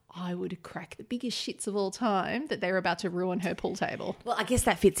Sheila, I would crack the biggest shits of all time that they were about to ruin her pool table. Well, I guess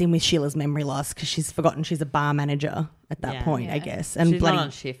that fits in with Sheila's memory loss because she's forgotten she's a bar manager at that Yeah. point, I Yeah. guess. And She's bloody not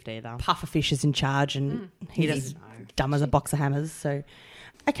on shift either. Pufferfish is in charge and He he's doesn't know. dumb as a box of hammers. So,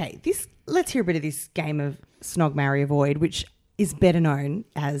 okay, let's hear a bit of this game of Snog, Marry, Avoid, which is better known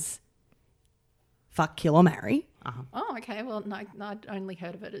as Fuck, Kill or Marry. Oh, okay. Well, no, I'd only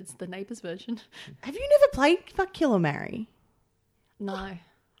heard of it. It's the Neighbours version. Have you never played Fuck, Kill or Marry? No.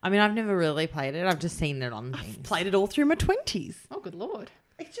 I mean, I've never really played it. I've just seen it on things. Played it all through my 20s. Oh, good Lord.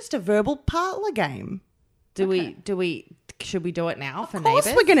 It's just a verbal parlour game. Should we do it now for Of course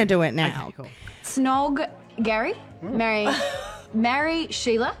neighbours? we're going to do it now. Okay, cool. Snog Gary, marry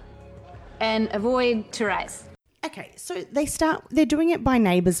Sheila, and avoid Therese. Okay, so they're doing it by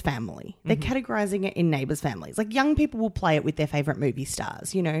neighbours' family. They're categorising it in neighbours' families. Like young people will play it with their favourite movie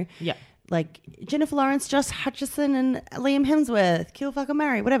stars, you know? Yeah. Like Jennifer Lawrence, Josh Hutcherson and Liam Hemsworth, Kill, Fuck or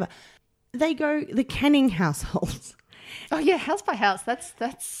Marry, whatever. They go the Canning households. Oh yeah, house by house. That's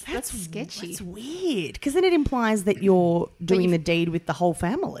sketchy. That's weird because then it implies that you're doing the deed with the whole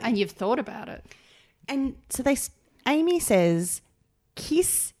family. And you've thought about it. And so Amy says,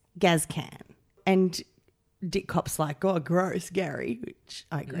 kiss Gazcan. And Dick Cop's like, oh, gross, Gary, which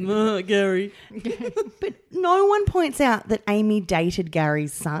I agree. Gary. But no one points out that Amy dated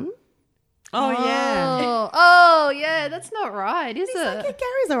Gary's son. Oh, yeah. Oh yeah, that's not right, is He's like, yeah, it?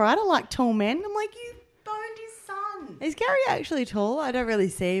 Gary's all right. I like tall men. I'm like, you boned his son. Is Gary actually tall? I don't really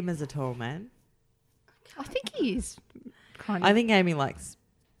see him as a tall man. I think he is kind of. I think Amy likes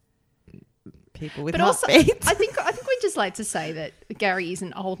people with but also, heartbeats. I think we just like to say that Gary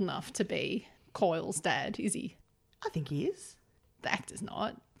isn't old enough to be Coyle's dad, is he? I think he is. The actor's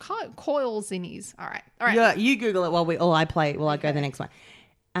not. Coyle's in his. All right. Yeah, you Google it while I go the next one.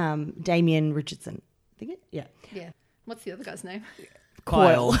 Damien Richardson. Think it? Yeah. Yeah. What's the other guy's name?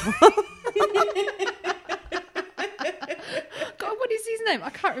 Coyle. God, what is his name? I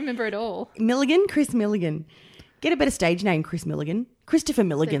can't remember at all. Milligan, Chris Milligan. Get a better stage name, Chris Milligan. Christopher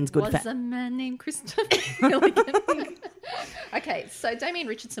Milligan's There good was fat. a man named Christopher Milligan. Okay, so Damien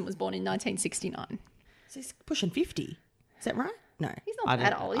Richardson was born in 1969. So he's pushing 50. Is that right? No. He's I not don't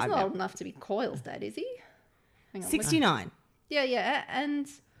that know. old. He's I not don't- old enough to be Coyle's dad, is he? Hang on. 69. Yeah, and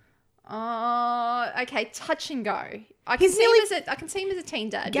Okay, touch and go. I can He's see nearly- I can see him as a teen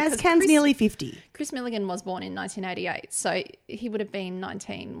dad. Gaz because Can's nearly 50. Chris Milligan was born in 1988, so he would have been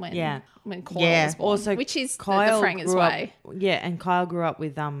 19 when Coyle Yeah. was born, Also, which is the Kyle Franger's grew up- way. Yeah, and Kyle grew up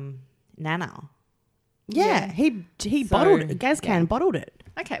with Nana. Yeah, he So- bottled it. Gaz Can bottled it.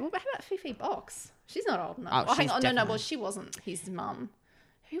 Okay, well, how about Fifi Box? She's not old enough. Oh, hang she's on, no, definitely- well, she wasn't his mum.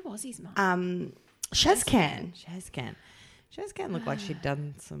 Who was his mum? Shaz Can. Shazcan. Shazcan looked like she'd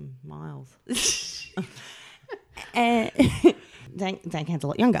done some miles. Dan Can's a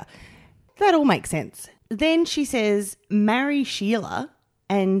lot younger. That all makes sense. Then she says, marry Sheila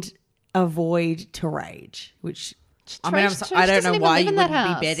and avoid to rage, which... I mean, Trace I don't doesn't know even why live you in that wouldn't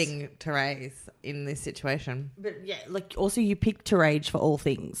house. be betting Therese in this situation. But yeah, like also you pick to rage for all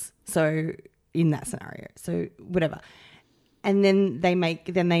things. So in that scenario, so whatever. And then they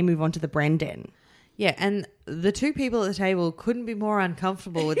move on to the Brendan. Yeah, and the two people at the table couldn't be more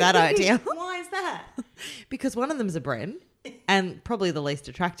uncomfortable with that idea. Why is that? Because one of them's a Bren, and probably the least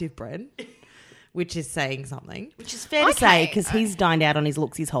attractive Bren, which is saying something. Which is fair to say because he's dined out on his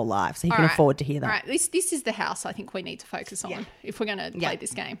looks his whole life, so he can All right. afford to hear that. All right, this is the house I think we need to focus on if we're going to play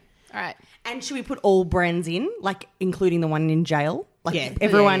this game. All right. And should we put all Brens in, like including the one in jail? Like Yeah.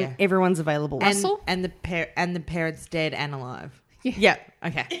 everyone, Yeah. everyone's available. And the parents dead and alive. Yeah.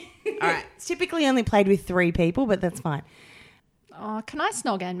 Okay. All right. It's typically only played with 3 people, but that's fine. Oh, can I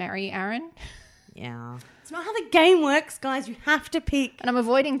snog and marry Aaron? Yeah. It's not how the game works, guys. You have to pick. And I'm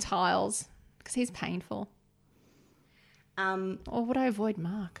avoiding Tiles because he's painful. Um, Or would I avoid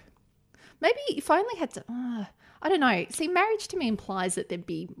Mark? Maybe if I only had to... I don't know. See, marriage to me implies that there'd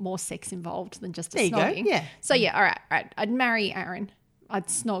be more sex involved than just a There you go, snogging. yeah. So yeah, all right. I'd marry Aaron. I'd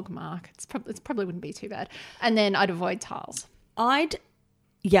snog Mark. It probably wouldn't be too bad. And then I'd avoid Tiles.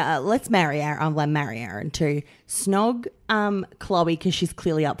 let's marry Aaron. I'll marry Aaron too. Snog Chloe because she's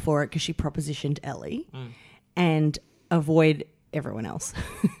clearly up for it because she propositioned Ellie, and avoid everyone else.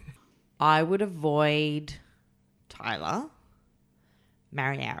 I would avoid Tyler,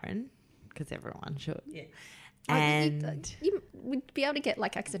 marry Aaron, because everyone should. Yeah. And You would be able to get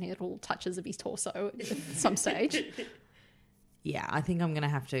like accidental touches of his torso at some stage. yeah, I think I'm going to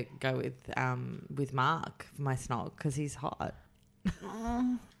have to go with Mark for my snog because he's hot.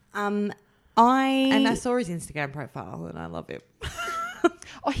 And I saw his Instagram profile and I love him.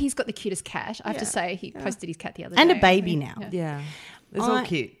 Oh, he's got the cutest cat. I have to say, he posted his cat the other day. and a baby now. Yeah. It's all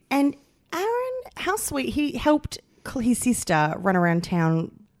cute. And Aaron, how sweet. He helped his sister run around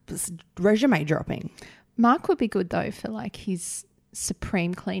town resume dropping. Mark would be good though for like his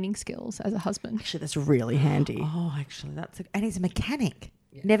supreme cleaning skills as a husband. Actually, that's really handy. Oh, actually, and he's a mechanic.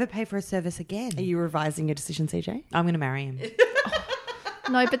 Never pay for a service again. Are you revising your decision, CJ? I'm going to marry him.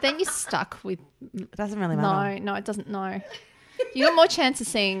 No, but then you're stuck with... It doesn't really matter. No, it doesn't. No. You got more chance of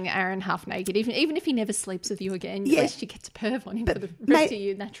seeing Aaron half naked, even if he never sleeps with you again. Yeah. At least you get to perv on him for the rest of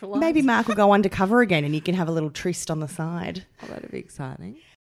your natural life. Maybe Mark will go undercover again and you can have a little tryst on the side. Oh, that'd be exciting.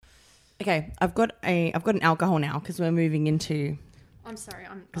 Okay, I've got an alcohol now because we're moving into... I'm sorry.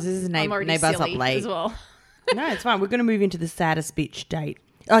 Because this is I'm already neighbours up silly late. as well. No, it's fine. We're going to move into the saddest bitch date.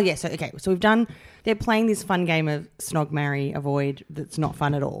 Oh, yeah. So, okay. So they're playing this fun game of snog, marry, avoid that's not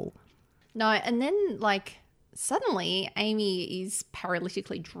fun at all. No, and then like suddenly Amy is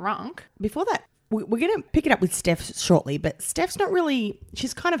paralytically drunk. Before that, we're going to pick it up with Steph shortly, but Steph's not really...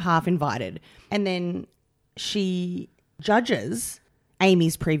 She's kind of half invited. And then she judges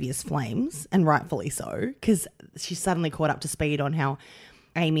Amy's previous flames, and rightfully so, because she's suddenly caught up to speed on how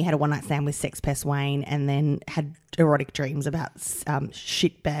Amy had a one-night stand with sex pest Wayne and then had erotic dreams about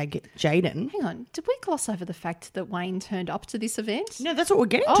shitbag Jaden. Hang on, did we gloss over the fact that Wayne turned up to this event? No, that's what we're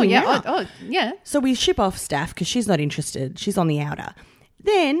getting Oh to yeah, now. yeah. So we ship off Steph because she's not interested. She's on the outer.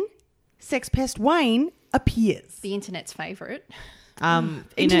 Then sex pest Wayne appears. The internet's favourite. The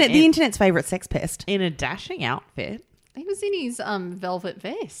internet's favourite sex pest. In a dashing outfit. He was in his velvet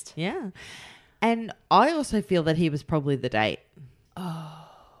vest. Yeah. And I also feel that he was probably the date.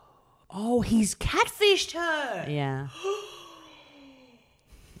 Oh, he's catfished her. Yeah.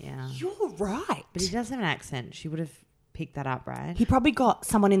 Yeah. You're right. But he does have an accent. She would have picked that up, right? He probably got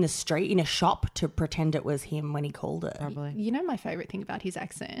someone in the street, in a shop, to pretend it was him when he called her. Probably. You know my favourite thing about his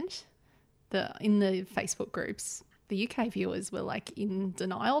accent? In the Facebook groups, the UK viewers were like in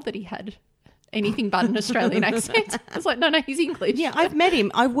denial that he had anything but an Australian accent. I was like, no, he's English. Yeah, I've met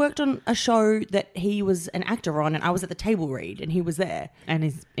him. I worked on a show that he was an actor on, and I was at the table read, and he was there. And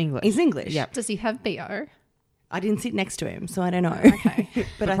he's English. He's English. Yep. Does he have BO? I didn't sit next to him, so I don't know. Okay.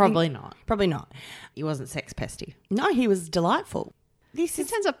 but I probably think, not. Probably not. He wasn't sex pesty. No, he was delightful. This He is...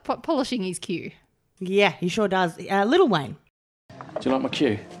 turns up polishing his cue. Yeah, he sure does. Little Wayne. Do you like my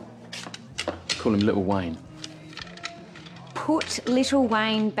cue? Call him Little Wayne. Put Little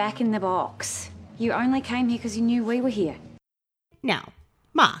Wayne back in the box. You only came here because you knew we were here. Now,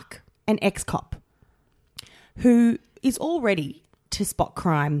 Mark, an ex-cop, who is all ready to spot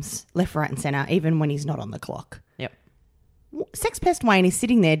crimes left, right and centre, even when he's not on the clock. Yep. Sex Pest Wayne is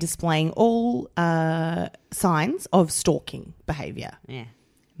sitting there displaying all signs of stalking behaviour. Yeah.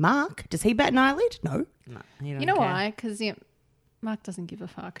 Mark, does he bat an eyelid? No. No, he don't You know care. why? Because Mark doesn't give a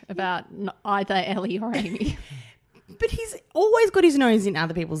fuck about either Ellie or Amy. But he's always got his nose in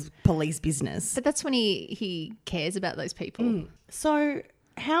other people's police business. But that's when he cares about those people. So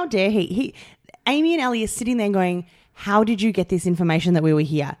how dare he? Amy and Ellie are sitting there going, how did you get this information that we were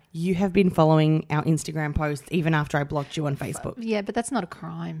here? You have been following our Instagram posts even after I blocked you on Facebook. Yeah, but that's not a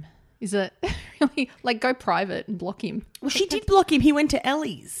crime. Is it? Really? Like, go private and block him. Well, she did block him. He went to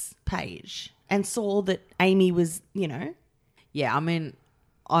Ellie's page and saw that Amy was, Yeah, I mean,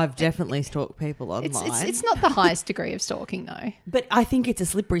 I've definitely stalked people online. It's not the highest degree of stalking, though. But I think it's a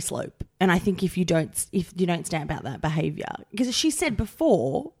slippery slope. And I think if you don't stamp out that behaviour, because she said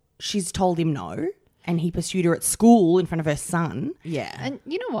before she's told him no and he pursued her at school in front of her son. Yeah. And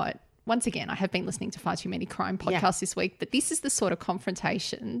you know what? Once again, I have been listening to far too many crime podcasts this week, but this is the sort of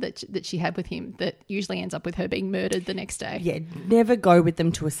confrontation that she had with him that usually ends up with her being murdered the next day. Yeah, never go with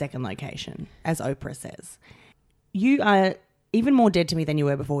them to a second location, as Oprah says. You are even more dead to me than you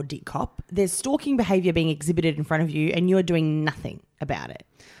were before, Dick Cop. There's stalking behaviour being exhibited in front of you and you're doing nothing about it.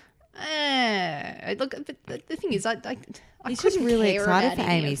 Look, but the thing is, I He's just couldn't really care excited about for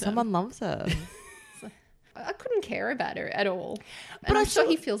any Amy. of them. Someone loves her. I couldn't care about her at all. And But I'm I sure saw-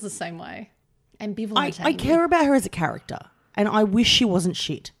 he feels the same way. Ambivalent. I Amy. care about her as a character and I wish she wasn't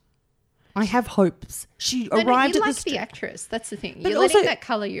shit. I have hopes. She No, arrived you at like the the street. actress. That's the thing. But You're also- letting that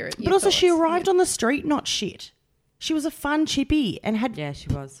colour your But also she thoughts. arrived on the street not shit. She was a fun chippy and had Yeah, she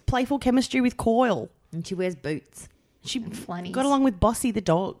was. playful chemistry with Coyle. And she wears boots. She flannies. got along with Bossy the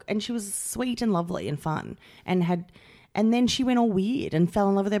dog, and she was sweet and lovely and fun, and then she went all weird and fell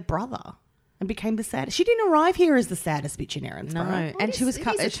in love with her brother and became the saddest. She didn't arrive here as the saddest bitch in Erinsborough. No. Well, And she was it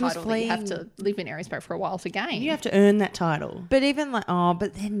is a she was title that fleeing. You have to live in Erinsborough for a while to gain. You have to earn that title. But even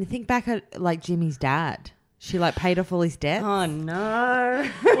but then think back at like Jimmy's dad. She like paid off all his debts. Oh no!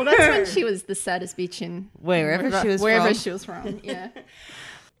 Well, that's when she was the saddest bitch in Wherever she was wherever from. she was from. Yeah.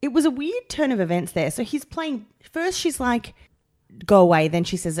 It was a weird turn of events there. So he's playing. First, she's like, "Go away." Then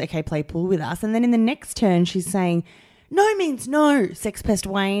she says, "Okay, play pool with us." And then in the next turn, she's saying, "No means no." Sex Pest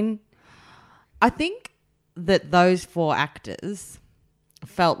Wayne. I think that those four actors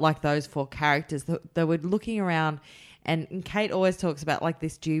felt like those four characters. They were looking around, and Kate always talks about like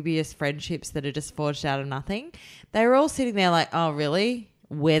this dubious friendships that are just forged out of nothing. They were all sitting there like, oh, really?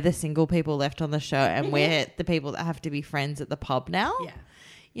 We're the single people left on the show and we're the people that have to be friends at the pub now? Yeah.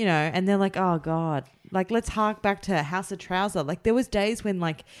 You know, and they're like, oh, God. Like, let's hark back to House of Trouser. Like, there was days when,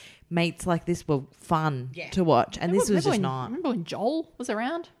 like, mates like this were fun to watch, and this was just not. Remember when Joel was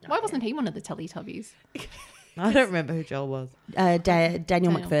around? Why wasn't he one of the Teletubbies? I don't remember who Joel was.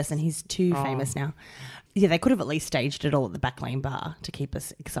 Daniel McPherson. He's too famous now. Yeah, they could have at least staged it all at the back lane bar to keep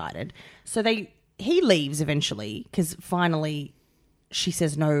us excited. So he leaves eventually because finally she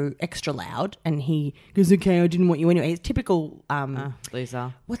says no extra loud, and he goes, "Okay, I didn't want you anyway." It's typical.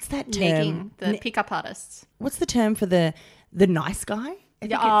 Loser. What's that term? Negging the pickup artists. What's the term for the nice guy? I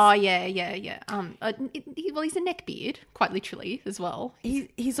think Yeah, yeah. Well, he's a neckbeard, quite literally, as well.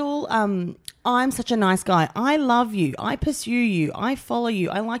 He's all, I'm such a nice guy. I love you. I pursue you. I follow you.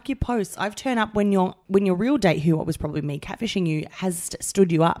 I like your posts. I've turned up when your real date, who was probably me catfishing you, has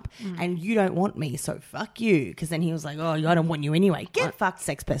stood you up, and you don't want me, so fuck you. Because then he was like, oh, I don't want you anyway. Get fucked,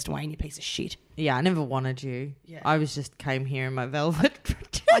 Sex Pest Wayne, you piece of shit. Yeah, I never wanted you. Yeah. I came here in my velvet.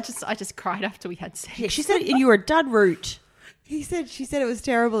 I just cried after we had sex. Yeah, she said you were a dud root. She said it was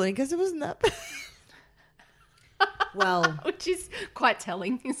terrible because it wasn't that bad. Well, Which is quite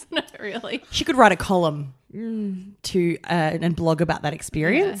telling, isn't it, really? she could write a column to and blog about that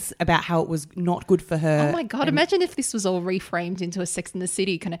experience, about how it was not good for her. Oh my God, imagine if this was all reframed into a Sex in the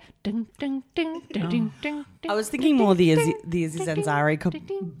City kind of ding, ding, ding, ding, ding, ding. I was thinking more the Aziz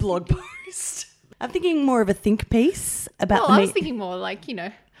Ansari blog post. I'm thinking more of a think piece about Well, I was thinking more like,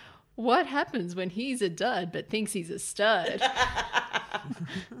 what happens when he's a dud but thinks he's a stud?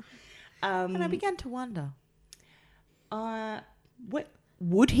 And I began to wonder. What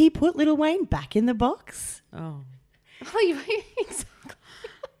would he put Little Wayne back in the box? Oh. Exactly.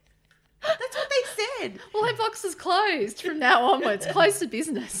 That's what they said. Well, that box is closed from now onwards. Close to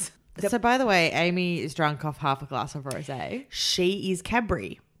business. So, by the way, Amy is drunk off half a glass of rosé. She is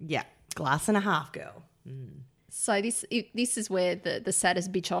Cadbury, Yeah. glass and a half girl. So this is where the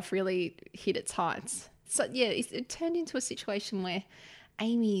saddest bitch off really hit its heights. So yeah, it turned into a situation where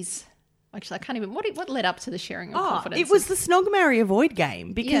Amy's actually I can't even what led up to the sharing of confidence. It was the snog, marry, avoid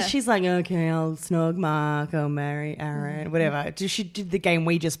game because Yeah. she's like, okay, I'll snog Mark, I'll marry Aaron, whatever. She did the game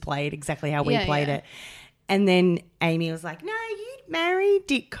we just played exactly how we Yeah, played yeah. it. And then Amy was like, no, you marry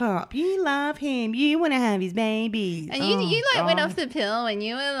Dick Cop. You love him. You want to have his babies. and you like went off the pill when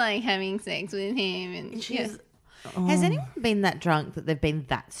you were like having sex with him and yeah. Has anyone been that drunk that they've been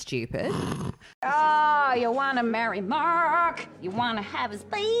that stupid? Oh, you want to marry Mark? You want to have his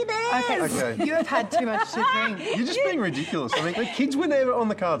baby? Okay. You have had too much to drink. You're just being ridiculous. I mean, the kids were never on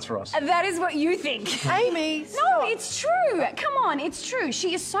the cards for us. That is what you think. Amy, No, it's true. Come on, it's true.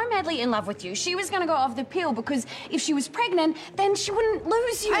 She is so madly in love with you. She was going to go off the pill because if she was pregnant, then she wouldn't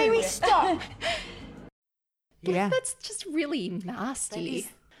lose you. Amy, stop. Yeah. That's just really nasty.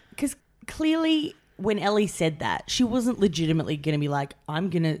 Because clearly when Ellie said that, she wasn't legitimately going to be like, I'm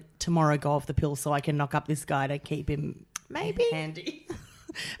going to tomorrow go off the pill so I can knock up this guy to keep him Maybe. handy.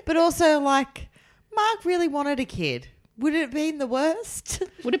 But also, like, Mark really wanted a kid. Would it have been the worst?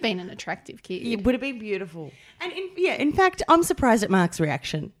 Would have been an attractive kid. It would have been beautiful. And in fact, I'm surprised at Mark's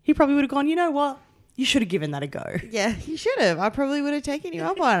reaction. He probably would have gone, you know what? You should have given that a go. Yeah, you should have. I probably would have taken you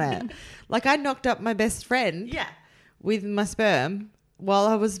up on it. Like, I knocked up my best friend with my sperm while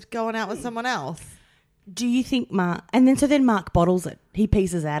I was going out with someone else. Do you think Mark... And then Mark bottles it. He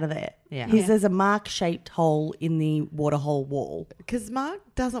pieces out of there. Yeah. There's a Mark-shaped hole in the waterhole wall. Because Mark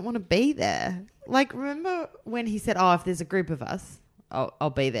doesn't want to be there. Like, remember when he said, oh, if there's a group of us, I'll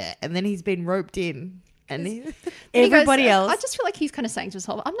be there. And then he's been roped in. And He goes, Everybody else... I just feel like he's kind of saying to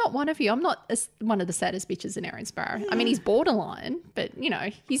himself, I'm not one of you. I'm not one of the saddest bitches in Aaron Sparrow. I mean, he's borderline, but, you know,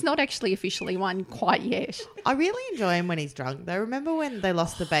 he's not actually officially one quite yet. I really enjoy him when he's drunk, though. Remember when they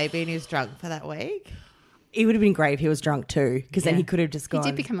lost the baby and he was drunk for that week? It would have been great if he was drunk too, because then he could have just He gone...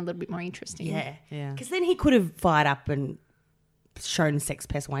 did become a little bit more interesting. Yeah. Yeah. Because then he could have fired up and shown Sex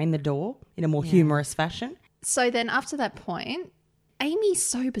Pest Wayne the door in a more humorous fashion. So then after that point, Amy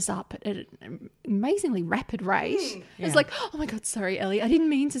sobers up at an amazingly rapid rate. It's like, oh my God, sorry, Ellie, I didn't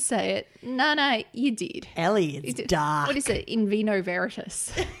mean to say it. No, you did. Ellie You is did. dark. What is it? In vino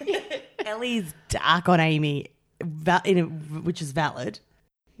veritas. Ellie's dark on Amy, which is valid.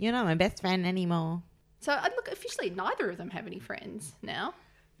 You're not my best friend anymore. So look, officially neither of them have any friends now.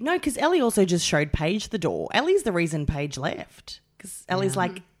 No, because Ellie also just showed Paige the door. Ellie's the reason Paige left. Because Ellie's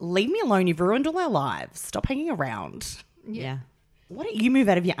like, leave me alone. You've ruined all our lives. Stop hanging around. Yeah. Why don't you move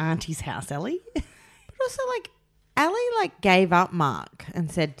out of your auntie's house, Ellie? But also, like, Ellie, like, gave up Mark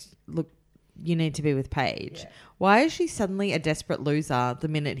and said, look, you need to be with Paige. Yeah. Why is she suddenly a desperate loser the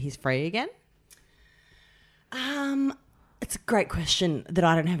minute he's free again? It's a great question that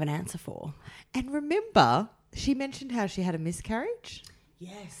I don't have an answer for. And remember, she mentioned how she had a miscarriage.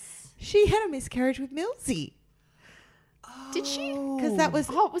 Yes. She had a miscarriage with Millsy. Did she? Because that was...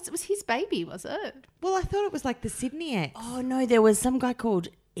 Oh, it was his baby, was it? Well, I thought it was like the Sydney ex. Oh, no, there was some guy called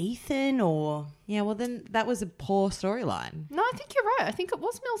Ethan or... Yeah, well, then that was a poor storyline. No, I think you're right. I think it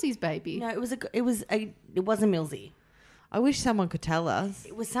was Millsy's baby. No, it wasn't Millsy. I wish someone could tell us.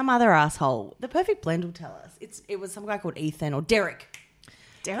 It was some other asshole. The Perfect Blend will tell us. It was some guy called Ethan or Derek.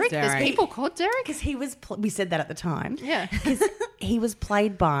 Derek? There's Derek. people called Derek? Because he was... we said that at the time. Yeah. Because he was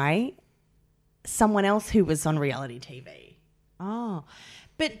played by someone else who was on reality TV. Oh.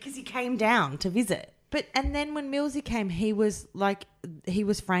 But because he came down to visit. But, and then when Millsy came, he was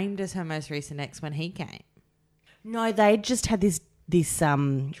framed as her most recent ex when he came. No, they just had this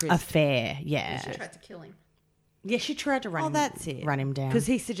affair. Yeah. She tried to kill him. Yeah, she tried to run him, that's it. run him down. Because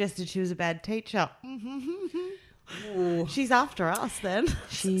he suggested she was a bad teacher. She's after us then.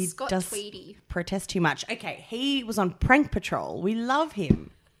 she Scott does Tweedy. protest too much. Okay, he was on Prank Patrol. We love him.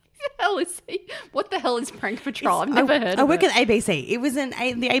 Hell is he? What the hell is Prank Patrol? I've never heard I of work it. at ABC. It was the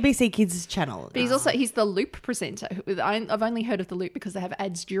ABC Kids channel. But he's the Loop presenter. I've only heard of the Loop because they have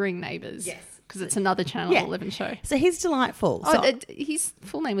ads during Neighbours. Yes. Because it's another Channel 11 show. So he's delightful. Oh, So, his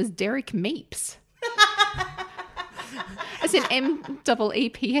full name was Derek Meeps. As in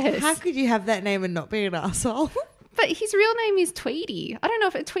MEEPS. How could you have that name and not be an asshole? But his real name is Tweedy. I don't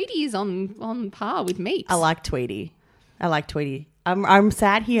know if Tweedy is on par with Meeps. I like Tweedy. I'm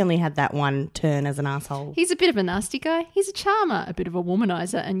sad he only had that one turn as an asshole. He's a bit of a nasty guy. He's a charmer, a bit of a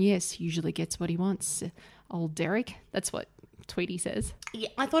womanizer, and yes, usually gets what he wants. Old Derek. That's what Tweedy says. Yeah,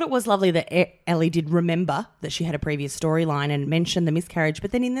 I thought it was lovely that Ellie did remember that she had a previous storyline and mentioned the miscarriage,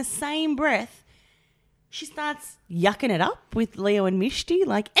 but then in the same breath, she starts yucking it up with Leo and Mishti.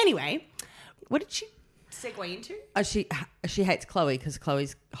 Like, anyway, what did she segue into? She hates Chloe because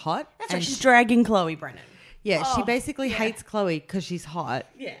Chloe's hot. That's right, she's dragging Chloe Brennan. Yeah, she basically hates Chloe because she's hot,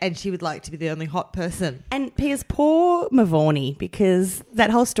 and she would like to be the only hot person. And Piers, poor Mavoni, because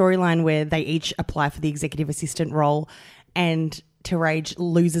that whole storyline where they each apply for the executive assistant role and Terage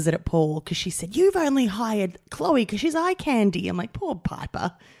loses it at Paul because she said, you've only hired Chloe because she's eye candy. I'm like, poor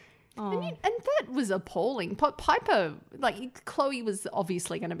Piper. And that was appalling. Piper, like, Chloe was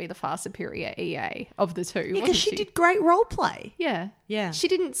obviously going to be the far superior EA of the two. Because she did great role play. Yeah. Yeah. She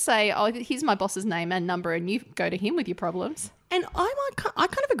didn't say, oh, here's my boss's name and number and you go to him with your problems. And I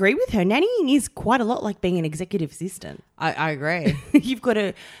kind of agree with her. Nannying is quite a lot like being an executive assistant. I agree. You've got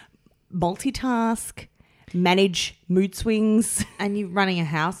to multitask, manage mood swings. And you're running a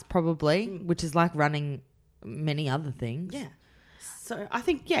house probably, which is like running many other things. Yeah. So I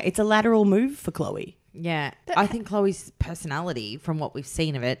think, it's a lateral move for Chloe. Yeah. I think Chloe's personality, from what we've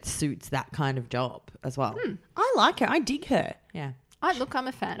seen of it, suits that kind of job as well. I like her. I dig her. Yeah. I'm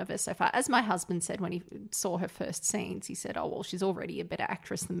a fan of her so far. As my husband said when he saw her first scenes, he said, oh, well, she's already a better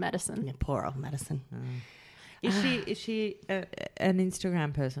actress than Madison. Yeah, poor old Madison. Is she an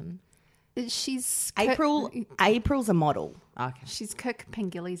Instagram person? She's April's a model. Okay. She's Kirk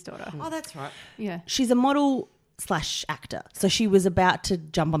Pengilly's daughter. Oh, that's right. Yeah. She's a model / actor. So she was about to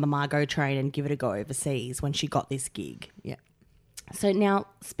jump on the Margot train and give it a go overseas when she got this gig. Yeah. So now,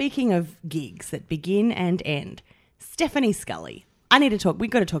 speaking of gigs that begin and end, Stephanie Scully. We've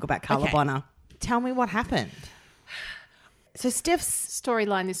got to talk about Carla Okay. Bonner. Tell me what happened. So Steph's,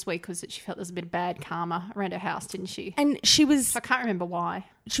 Storyline this week was that she felt there was a bit of bad karma around her house, didn't she? and she was I can't remember why.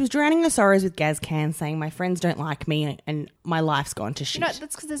 drowning her sorrows with Gaz Can, saying, my friends don't like me and my life's gone to shit. You know,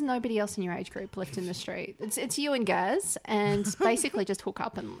 that's because there's nobody else in your age group left in the street. It's you and Gaz, and basically just hook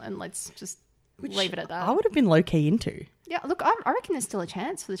up and let's just leave it at that. I would have been low-key into. Yeah, look, I reckon there's still a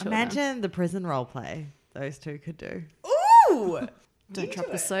chance for the children. Imagine the prison role play those two could do. Ooh! Don't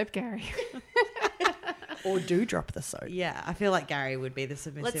drop the soap, Gary. Or do drop the soap. Yeah, I feel like Gary would be the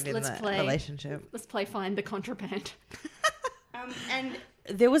submissive in let's the play. relationship. Let's play Find the Contraband. And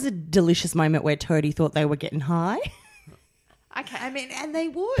there was a delicious moment where Toadie thought they were getting high Okay. I mean, and they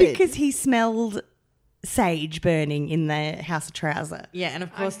would. because he smelled sage burning in the House of Trouser. Yeah, and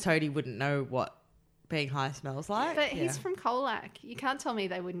of course Toadie wouldn't know what being high smells like. But he's from Colac. You can't tell me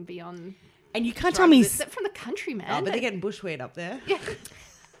they wouldn't be on. And you can't tell me... They're from the country, man. Oh, but they're getting bushweed up there. Yeah.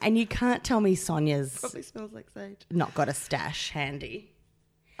 And you can't tell me Sonia's Probably smells like sage. not got a stash handy.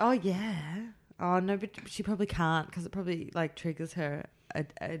 Oh, yeah. Oh, no, but she probably can't because it probably, like, triggers her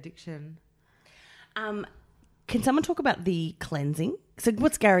addiction. Can someone talk about the cleansing? So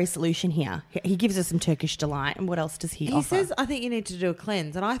what's Gary's solution here? He gives us some Turkish delight, and what else does he offer? He says, I think you need to do a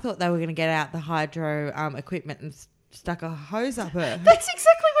cleanse. And I thought they were going to get out the hydro equipment and stuck a hose up her. That's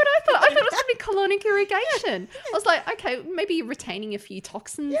exactly what I thought. I thought it was going to be colonic irrigation. I was like, okay, maybe you're retaining a few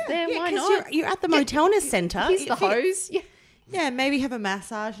toxins there. Why 'cause not? You're at the Motelness Centre. Here's the hose. Yeah. Yeah, maybe have a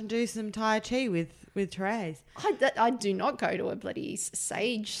massage and do some Tai Chi with Therese. I do not go to a bloody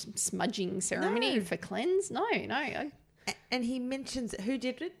sage smudging ceremony for cleanse. No. And he mentions, who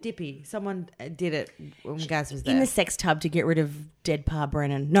did it? Dippy. Someone did it when Gaz was there. In the sex tub to get rid of dead Pa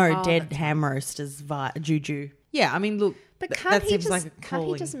Brennan. No, dead ham roasters juju. Yeah, I mean, look, But that can't he seems just like a can't he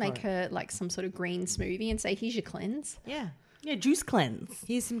calling just make for it. her like some sort of green smoothie and say, here's your cleanse? Yeah. Yeah, juice cleanse.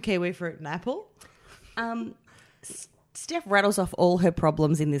 Here's some kiwi fruit and apple. Steph rattles off all her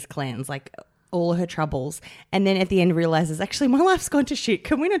problems in this cleanse, like all her troubles, and then at the end realizes, actually, my life's gone to shit.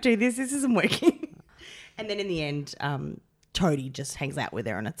 Can we not do this? This isn't working. And then in the end, Toadie just hangs out with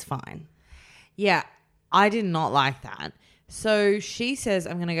her and it's fine. Yeah, I did not like that. So she says,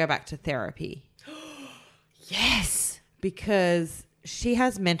 I'm going to go back to therapy. Yes. Because she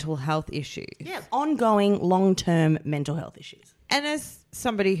has mental health issues. Yeah. Ongoing, long-term mental health issues. And as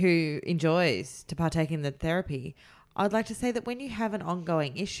somebody who enjoys to partake in the therapy, I'd like to say that when you have an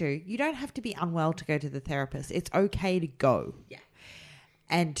ongoing issue, you don't have to be unwell to go to the therapist. It's okay to go. Yeah.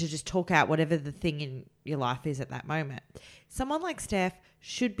 And to just talk out whatever the thing in your life is at that moment. Someone like Steph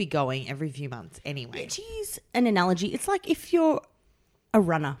should be going every few months anyway. To use an analogy, it's like if you're a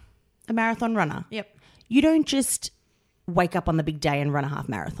runner, a marathon runner. Yep. You don't just wake up on the big day and run a half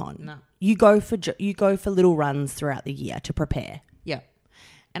marathon. No. You go for little runs throughout the year to prepare. Yeah.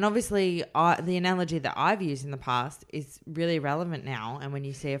 And obviously, the analogy that I've used in the past is really relevant now. And when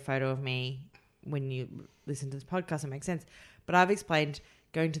you see a photo of me, when you listen to this podcast, it makes sense. But I've explained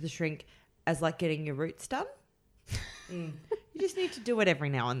going to the shrink as like getting your roots done. You just need to do it every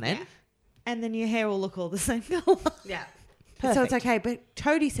now and then. Yeah. And then your hair will look all the same colour. Yeah. So it's okay. But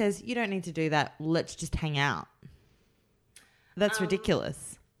Toadie says, you don't need to do that. Let's just hang out. That's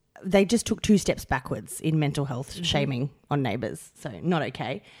ridiculous. They just took 2 steps backwards in mental health shaming on Neighbours. So not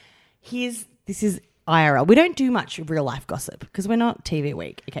okay. This is IRL. We don't do much real life gossip because we're not TV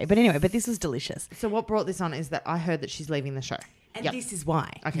week. Okay, but anyway, but this was delicious. So what brought this on is that I heard that she's leaving the show. And Yep. this is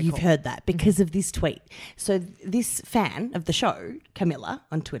why Okay, you've cool. heard that, because of this tweet. So this fan of the show, Camilla,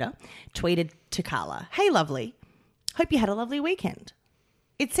 on Twitter, tweeted to Carla, "Hey, lovely. Hope you had a lovely weekend.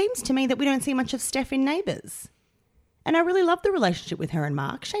 It seems to me that we don't see much of Steph in Neighbours. And I really love the relationship with her and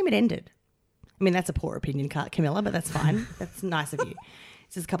Mark. Shame it ended." I mean, that's a poor opinion, Camilla, but that's fine. That's nice of you.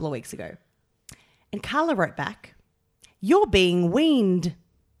 This is a couple of weeks ago. And Carla wrote back, "You're being weaned,"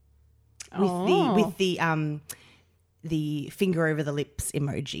 with the finger over the lips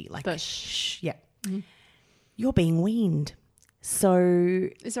emoji, like The shh, yeah. You're being weaned. So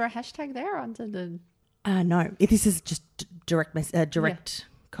Is there a hashtag there under the? no, this is just direct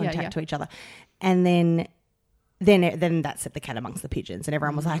contact Yeah. to each other, and then that set the cat amongst the pigeons, and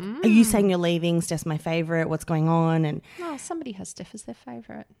everyone was like, "Are you saying you're leaving? Steph's my favorite. What's going on?" And Oh, somebody has Steph as their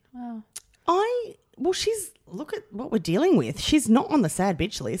favourite. Wow. she's, look at what we're dealing with. She's not on the sad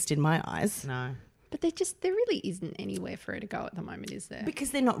bitch list in my eyes. No. But there really isn't anywhere for her to go at the moment, is there?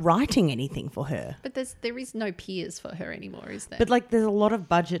 Because they're not writing anything for her. But there is no peers for her anymore, is there? But like there's a lot of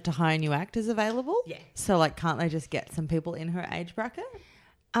budget to hire new actors available. Yeah. So like can't they just get some people in her age bracket?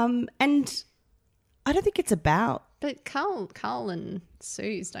 And I don't think it's about. But Carl and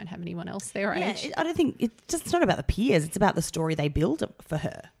Suze don't have anyone else their age. I don't think it's not about the peers. It's about the story they build for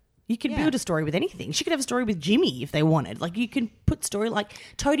her. You can build a story with anything. She could have a story with Jimmy if they wanted. Like you can put story like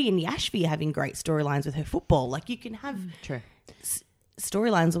Toadie and Yashvi are having great storylines with her football. Like you can have True.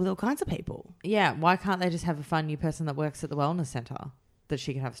 storylines with all kinds of people. Yeah. Why can't they just have a fun new person that works at the wellness centre that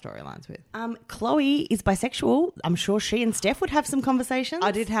she can have storylines with? Chloe is bisexual. I'm sure she and Steph would have some conversations.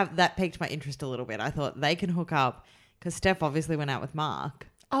 I did have that piqued my interest a little bit. I thought they can hook up because Steph obviously went out with Mark.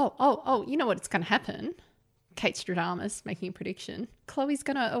 Oh, you know what's going to happen? Kate Stradamus making a prediction. Chloe's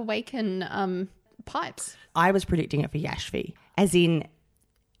going to awaken Pipes. I was predicting it for Yashvi, as in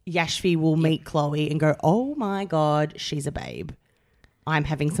Yashvi will meet Chloe and go, "Oh my God, she's a babe. I'm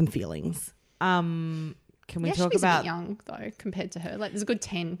having some feelings." Can we Yashvi's talk a about bit young, though, compared to her. Like, there's a good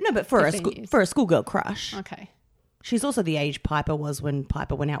 10. No, but for 15 years. a schoolgirl crush. Okay. She's also the age Piper was when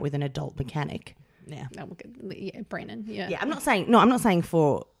Piper went out with an adult mechanic. yeah. No, Brennan, yeah. Yeah, I'm not saying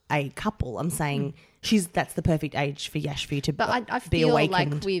for a couple. I'm saying that's the perfect age for Yashvi to But I be feel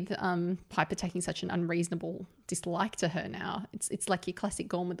awakened. like with Piper taking such an unreasonable dislike to her now, it's like your classic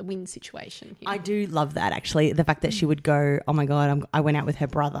Gone with the Wind situation. You know? I do love that, actually. The fact that she would go, "Oh my God, I went out with her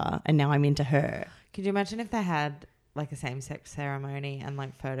brother and now I'm into her." Could you imagine if they had like a same-sex ceremony and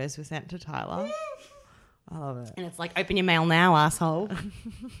like photos were sent to Tyler? I love it. And it's like, "Open your mail now, asshole."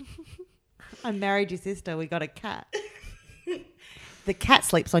 I married your sister. We got a cat. The cat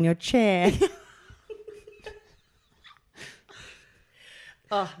sleeps on your chair.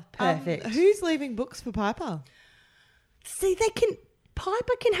 Oh, perfect. Who's leaving books for Piper? See,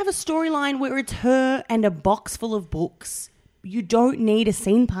 Piper can have a storyline where it's her and a box full of books. You don't need a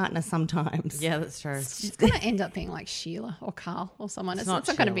scene partner sometimes. Yeah, that's true. It's going to end up being like Sheila or Carl or someone. It's not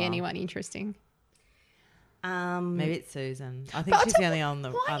going to be Sheila. anyone interesting. Maybe it's Susan. I think But she's I'll the tell only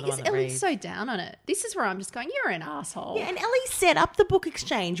you, why other is one that Ellie reads. so down on it? This is where I'm just going, you're an asshole. Yeah, and Ellie set up the book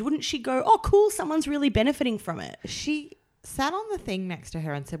exchange. Wouldn't she go, "Oh, cool, someone's really benefiting from it"? She sat on the thing next to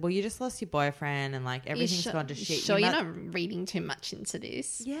her and said, "Well, you just lost your boyfriend and like everything's gone to shit." Sure, You you're mu- not reading too much into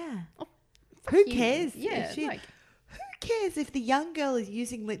this. Yeah. fuck Who you. cares? Yeah, If she- like- who cares if the young girl is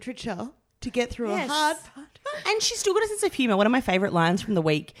using literature to get through Yes. a hard part? And she's still got a sense of humour. One of my favourite lines from the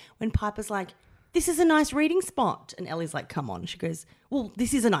week when Piper's like, "This is a nice reading spot." And Ellie's like, "Come on." She goes, "Well,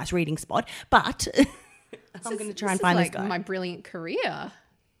 this is a nice reading spot, but I'm going to try and find like this guy." my brilliant career.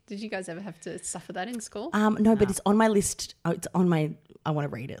 Did you guys ever have to suffer that in school? No, but it's on my list. Oh, it's on my I want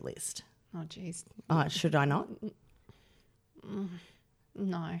to read it list. Oh, jeez. Should I not?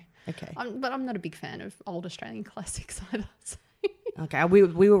 No. Okay. But I'm not a big fan of old Australian classics either. So. Okay. We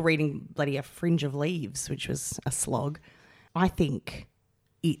were reading bloody A Fringe of Leaves, which was a slog. I think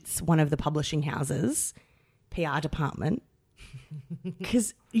it's one of the publishing houses' PR department.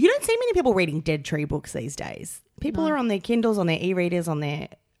 Because you don't see many people reading Dead Tree books these days. People are on their Kindles, on their e-readers, on the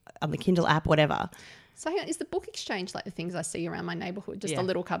Kindle app, whatever. So hang on, is the book exchange like the things I see around my neighbourhood? Just Yeah. a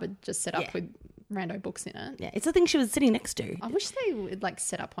little cupboard just set up Yeah. with rando books in it? Yeah, it's the thing she was sitting next to. I wish they would like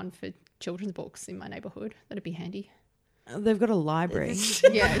set up one for children's books in my neighbourhood. That'd be handy. They've got a library.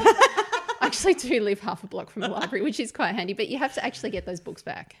 Yeah. I actually do live half a block from a library, which is quite handy, but you have to actually get those books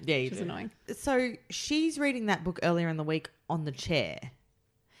back. Yeah, you which is do. annoying. So she's reading that book earlier in the week on the chair.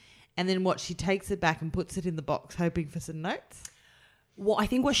 And then she takes it back and puts it in the box, hoping for some notes. Well, I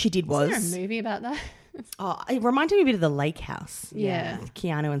think what she did Is was... there a movie about that? it reminded me a bit of The Lake House. Yeah. With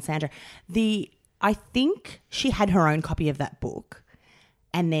Keanu and Sandra. The I think she had her own copy of that book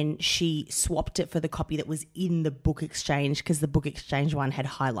and then she swapped it for the copy that was in the book exchange because the book exchange one had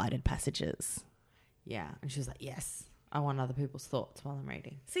highlighted passages. Yeah. And she was like, yes, I want other people's thoughts while I'm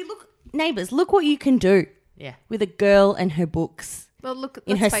reading. See, look, neighbours, look what you can do Yeah. with a girl and her books Well, look,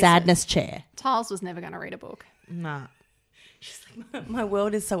 in her let's face sadness chair. it, Tiles was never going to read a book. Nah. My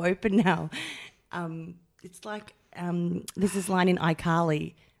world is so open now. It's like there's this line in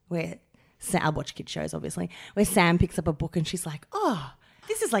iCarly where I watch kid shows, obviously, where Sam picks up a book and she's like, "Oh,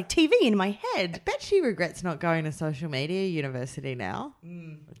 this is like TV in my head." Bet she regrets not going to social media university now.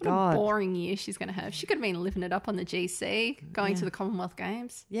 What a God. boring year she's going to have. She could have been living it up on the GC, going to the Commonwealth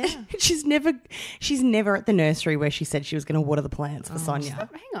Games. Yeah. she's never at the nursery where she said she was going to water the plants for Sonia. Hang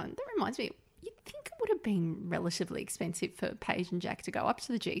on, that reminds me. You'd think it would have been relatively expensive for Paige and Jack to go up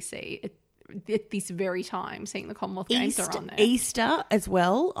to the GC at this very time, seeing the Commonwealth Games are on there. Easter as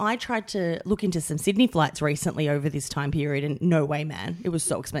well. I tried to look into some Sydney flights recently over this time period, and no way, man, it was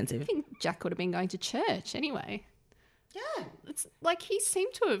so expensive. I think Jack would have been going to church anyway. Yeah. It's like he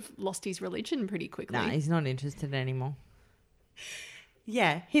seemed to have lost his religion pretty quickly. Nah, he's not interested anymore.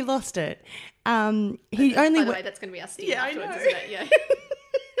 Yeah, he lost it. He only By the went- way, that's going to be our Steve Yeah, I afterwards, know. isn't it? Yeah.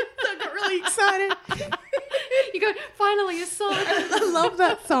 I got really excited. You go, finally a song. I love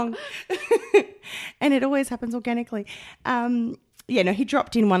that song. And it always happens organically. He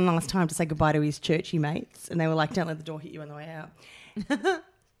dropped in one last time to say goodbye to his churchy mates, and they were like, "Don't let the door hit you on the way out."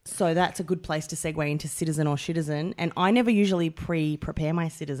 So that's a good place to segue into citizen or citizen. And I never usually prepare my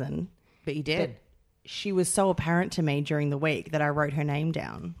citizen. But you did. She was so apparent to me during the week that I wrote her name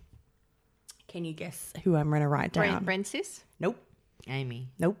down. Can you guess who I'm going to write down? Brensis? Nope. Amy.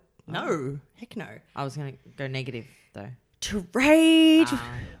 Nope. No. Heck no. I was going to go negative, though. Terage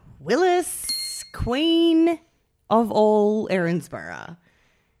Willis, Queen of all Erinsborough.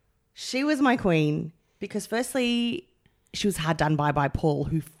 She was my queen because firstly, she was hard done by Paul,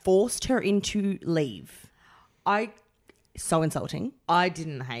 who forced her into leave. So insulting. I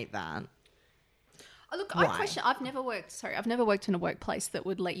didn't hate that. Oh, look, Why? I question. I've never worked in a workplace that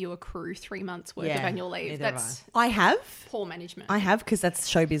would let you accrue 3 months worth of Yeah, annual leave. neither have That's I have. poor management. I have because that's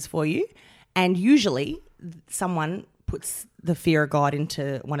showbiz for you. And usually someone puts the fear of God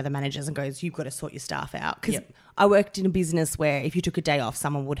into one of the managers and goes, "You've got to sort your staff out." Because I worked in a business where if you took a day off,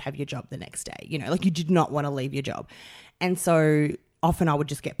 someone would have your job the next day. You know, like you did not want to leave your job. And so often I would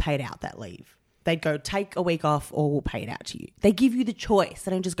just get paid out that leave. They'd go, "Take a week off or we'll pay it out to you." They give you the choice.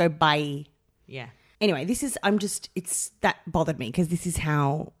 They don't just go, "Bye." Yeah. Anyway, that bothered me because this is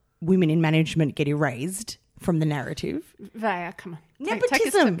how women in management get erased from the narrative. Vaya, come on. Take a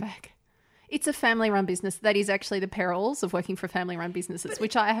Nepotism. step back. It's a family-run business. That is actually the perils of working for family-run businesses,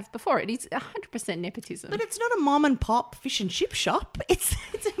 which I have before. It is 100% nepotism. But it's not a mom and pop fish and chip shop. It's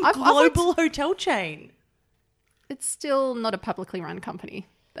a I've global hotel chain. It's still not a publicly run company.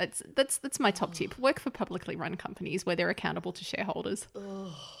 That's my top tip. Work for publicly run companies where they're accountable to shareholders.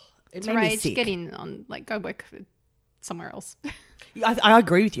 It To made me rage, sick. get in on, go work for somewhere else. I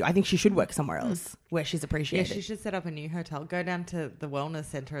agree with you. I think she should work somewhere else where she's Yeah, appreciated. she should set up a new hotel. Go down to the wellness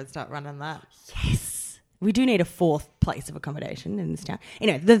centre and start running that. Yes. We do need a fourth place of accommodation in this town.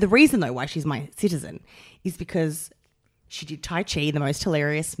 Anyway, the reason, though, why she's my citizen is because she did Tai Chi in the most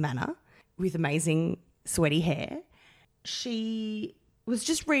hilarious manner with amazing sweaty hair. She was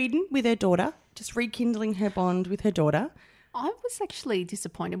just reading with her daughter, just rekindling her bond with her daughter. I was actually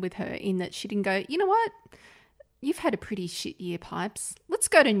disappointed with her in that she didn't go, you know what? You've had a pretty shit year, Pipes. Let's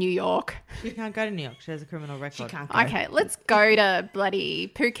go to New York. She can't go to New York. She has a criminal record. She can't go. Okay, let's go to bloody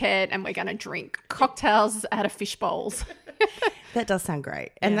Phuket and we're going to drink cocktails out of fish bowls. That does sound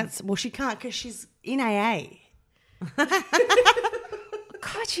great. And she can't because she's in AA.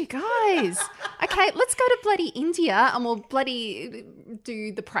 God, you guys. Okay, let's go to bloody India and we'll bloody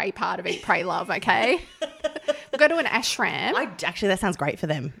do the pray part of Eat, Pray, Love, okay? We'll go to an ashram. Actually, that sounds great for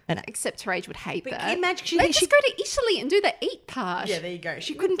them. And Except Terage would hate that. can you imagine Let's just go to Italy and do the eat part. yeah, there you go.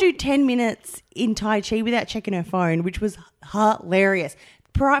 She couldn't do 10 minutes in Tai Chi without checking her phone, which was hilarious.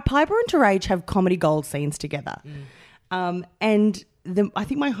 Piper and Terage have comedy gold scenes together. And I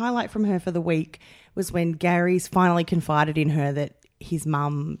think my highlight from her for the week was when Gary's finally confided in her that his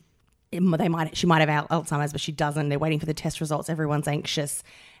mum, she might have Alzheimer's, but she doesn't. They're waiting for the test results. Everyone's anxious.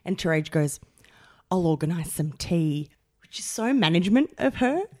 And Terage goes, "I'll organise some tea," which is so management of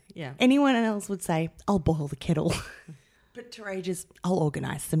her. Yeah. Anyone else would say, "I'll boil the kettle." But Terage is, "I'll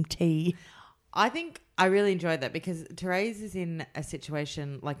organise some tea." I think I really enjoyed that because Therese is in a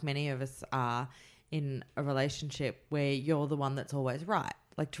situation like many of us are in a relationship where you're the one that's always right.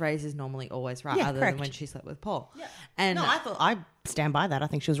 Like Therese is normally always right, Yeah, other correct. than when she slept with Paul. Yeah. And No, I stand by that. I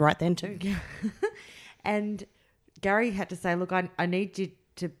think she was right then too. and Gary had to say, look, I need you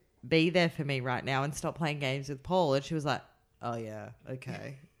to be there for me right now and stop playing games with Paul. And she was like, oh yeah,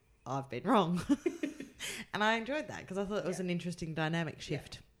 okay, I've been wrong. And I enjoyed that because I thought it was an interesting dynamic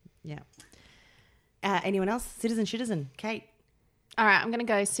shift. Yeah. Anyone else? Citizen. Kate. All right, I'm going to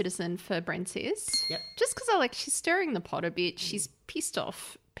go citizen for Brentis. Yep. Just because she's stirring the pot a bit. She's pissed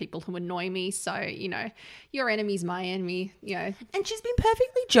off people who annoy me. So, your enemy's my enemy, And she's been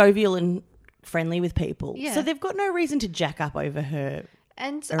perfectly jovial and friendly with people. Yeah. So they've got no reason to jack up over her.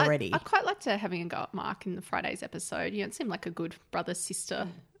 And already. I quite liked her having a go at Mark in the Friday's episode. It seemed like a good brother-sister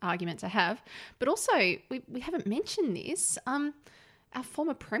argument to have. But also, we haven't mentioned this. Our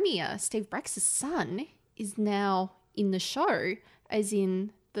former premier, Steve Brax's son, is now in the show, as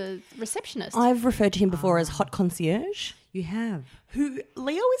in the receptionist. I've referred to him before as Hot Concierge, You have. who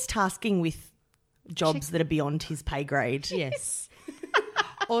Leo is tasking with jobs that are beyond his pay grade. Yes.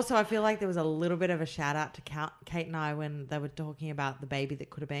 Also, I feel like there was a little bit of a shout out to Kate and I when they were talking about the baby that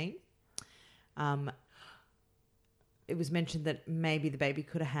could have been. It was mentioned that maybe the baby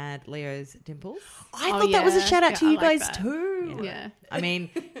could have had Leo's dimples. I thought that was a shout out to I you like guys that. too. Yeah. I mean,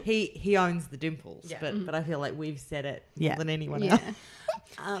 he owns the dimples, but I feel like we've said it more than anyone Yeah.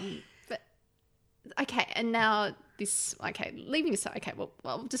 else. But okay, and now this. Okay, leaving aside. Okay, well,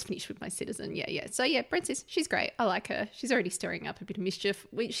 I'll just finish with my citizen. Yeah. So Brentis, she's great. I like her. She's already stirring up a bit of mischief.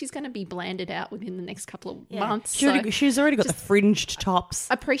 She's going to be blanded out within the next couple of months. She's already got the fringed tops.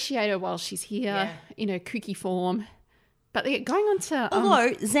 Appreciate her while she's here in her kooky form. But going on to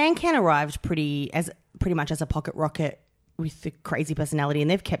Although Zancan arrived pretty much as a pocket rocket with the crazy personality,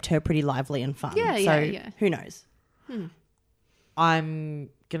 and they've kept her pretty lively and fun. Yeah. Who knows? I'm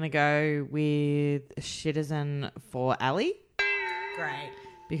going to go with Citizen for Ali Great.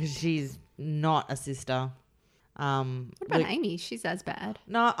 because she's not a sister. what about Amy? She's as bad.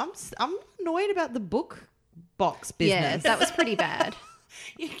 No, I'm annoyed about the book box business. Yeah, that was pretty bad.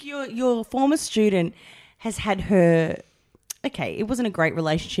 Your former student has had her. Okay, it wasn't a great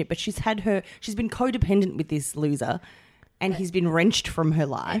relationship, but she's been codependent with this loser, and he's been wrenched from her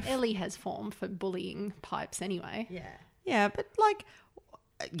life. Ellie has form for bullying pipes anyway. Yeah, but like,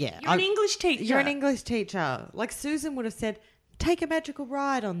 yeah. You're an English teacher. You're an English teacher. Like Susan would have said, take a magical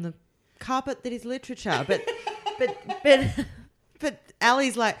ride on the carpet that is literature. But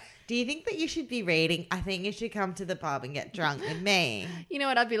Ali's like, do you think that you should be reading? I think you should come to the pub and get drunk with me. You know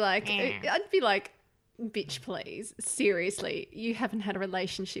what I'd be like? I'd be like, bitch, please. Seriously, you haven't had a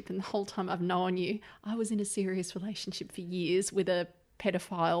relationship, and the whole time I've known you, I was in a serious relationship for years with a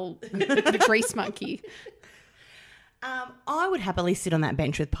pedophile, the grease monkey. I would happily sit on that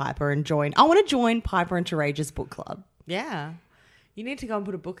bench with Piper and join. I want to join Piper and Taraja's book club. Yeah. You need to go and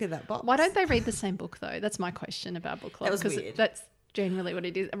put a book in that box. Why don't they read the same book, though? That's my question about book club. That was 'cause weird. That's generally what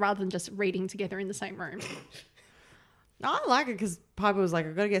it is, rather than just reading together in the same room. I like it because Piper was like,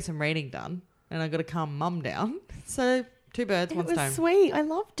 I've got to get some reading done and I've got to calm mum down. So 2 birds, one It was stone. sweet. I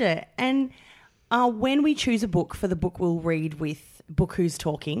loved it. And when we choose a book for the book we'll read with Book Who's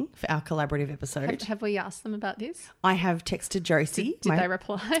Talking for our collaborative episode, Have we asked them about this? I have texted Josie. Did they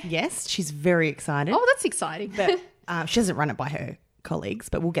reply? Yes, she's very excited. Oh, that's exciting. But she doesn't run it by her colleagues,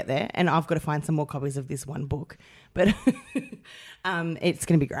 but we'll get there. And I've got to find some more copies of this one book. But it's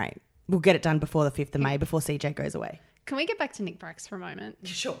going to be great. We'll get it done before the 5th of May, before CJ goes away. Can we get back to Nick Brax for a moment?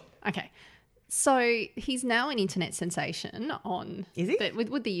 Sure. Okay. So he's now an internet sensation on Is he?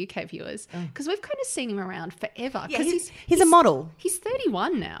 with the UK viewers, because we've kind of seen him around forever. Yeah, 'Cause he's a model. He's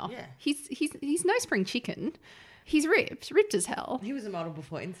 31 now. Yeah. He's no spring chicken. He's ripped as hell, He was a model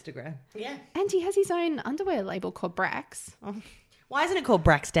before Instagram. Yeah. and he has his own underwear label called Brax. Why isn't it called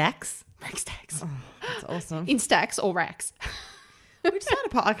Braxdax? Braxtax. That's awesome. In stacks or racks. Which side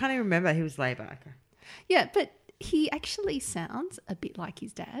of I can't even remember. He was Labour. Okay. Yeah, but he actually sounds a bit like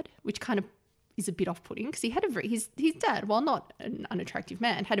his dad, which kind of is a bit off-putting, because he had his dad, while not an unattractive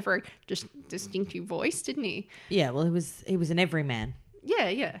man, had a very distinctive voice, didn't he? Yeah, well, he was an everyman.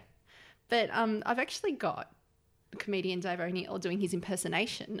 Yeah. But I've actually got comedian Dave O'Neill doing his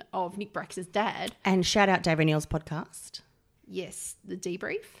impersonation of Nick Brax's dad. And shout out Dave O'Neill's podcast. Yes, the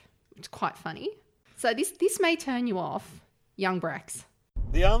debrief. It's quite funny. So this may turn you off, young Brax.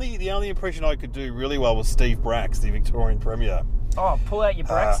 The only impression I could do really well was Steve Brax, the Victorian Premier. Oh, pull out your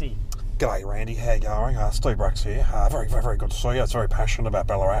Braxy. G'day, Randy. How you going? Steve Brax here. Very, very, very good to see you. It's very passionate about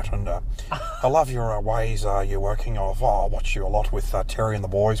Ballarat, and I love your ways. You're working off. I watch you a lot with Terry and the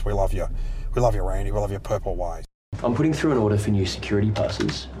boys. We love you. We love you, Randy. We love your purple ways. I'm putting through an order for new security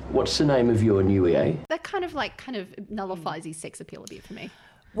passes. What's the name of your new EA? That kind of nullifies his sex appeal a bit for me.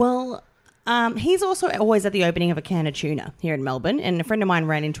 Well, he's also always at the opening of a can of tuna here in Melbourne, and a friend of mine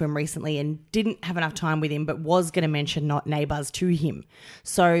ran into him recently and didn't have enough time with him, but was going to mention not neighbours to him.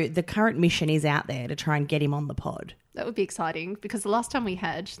 So the current mission is out there to try and get him on the pod. That would be exciting because the last time we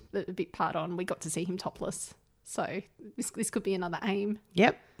had the big part on, we got to see him topless. So this could be another aim.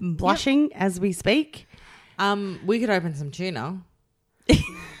 Yep, blushing as we speak. We could open some tuna.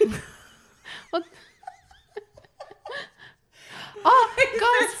 What? Oh,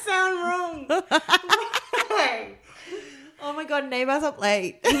 guys. Sound wrong. Oh my God, neighbours up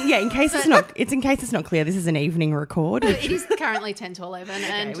late. Yeah, in case it's not clear, this is an evening record. It is currently 10 to 11.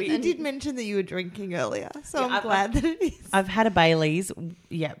 And You did mention that you were drinking earlier, so I'm glad that it is. I've had a Bailey's.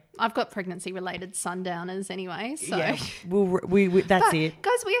 Yeah, I've got pregnancy-related sundowners anyway. So. yeah. That's it.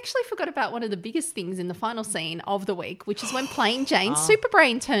 Guys, we actually forgot about one of the biggest things in the final scene of the week, which is when Plain Jane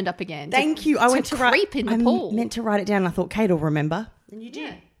Superbrain turned up again. Thank you. I went to creep in the pool. I meant to write it down. And I thought Kate will remember. And you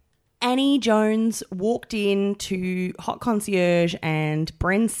did. Annie Jones walked in to Hot Concierge and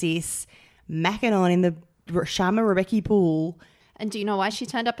Bren Sis macking on in the Shama Rebecca pool. And do you know why she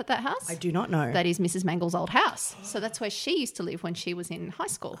turned up at that house? I do not know. That is Mrs. Mangle's old house. So that's where she used to live when she was in high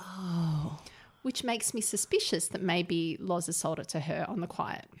school. Oh. Which makes me suspicious that maybe Loz has sold it to her on the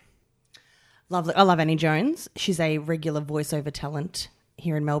quiet. Lovely. I love Annie Jones. She's a regular voiceover talent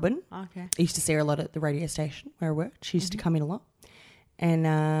here in Melbourne. Okay. I used to see her a lot at the radio station where I worked. She used to come in a lot. And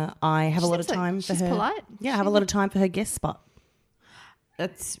I have a lot of time for her. She's polite. Yeah, I have a lot of time for her guest spot.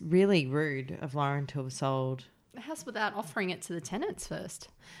 That's really rude of Lauren to have sold. The house without offering it to the tenants first.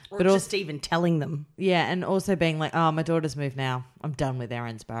 Or But just even telling them. Yeah, and also being like, oh, my daughter's moved now. I'm done with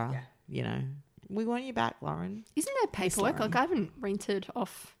Erinsborough. Yeah. You know, we want you back, Lauren. Isn't there paperwork? Like, I haven't rented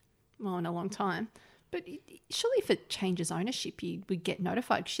off, in a long time. But surely if it changes ownership, you would get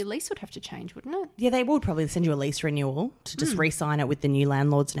notified because your lease would have to change, wouldn't it? Yeah, they would probably send you a lease renewal to just re-sign it with the new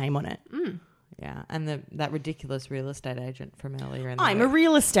landlord's name on it. Yeah, and that ridiculous real estate agent from earlier in the I'm week. a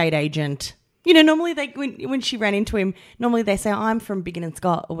real estate agent. You know, normally when she ran into him, normally they say, I'm from Biggin and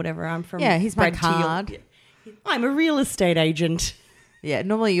Scott or whatever. I'm from here's my Brad Teal." card. I'm a real estate agent. Yeah,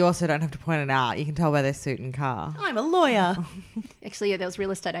 normally you also don't have to point it out. You can tell by their suit and car. I'm a lawyer. Actually, yeah, there was real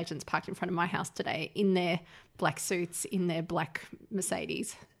estate agents parked in front of my house today in their black suits, in their black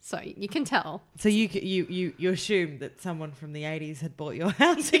Mercedes. So you can tell. So you assumed that someone from the 80s had bought your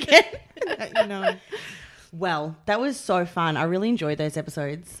house again? You know. Well, that was so fun. I really enjoyed those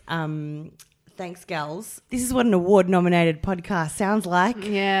episodes. Thanks, gals. This is what an award-nominated podcast sounds like.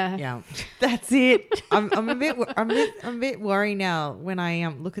 Yeah. Yeah. That's it. I'm a bit worried now when I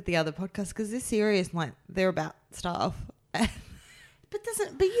look at the other podcasts because they're serious and like they're about stuff. But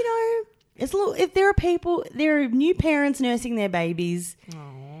you know, if there are new parents nursing their babies.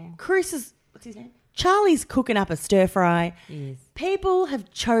 Aww. Chris is, what's his name? Charlie's cooking up a stir fry. Yes. People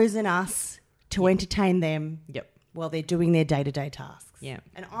have chosen us to entertain them. Yep. While they're doing their day-to-day tasks. Yeah.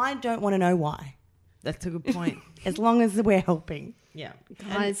 And I don't want to know why. That's a good point. As long as we're helping. Yeah.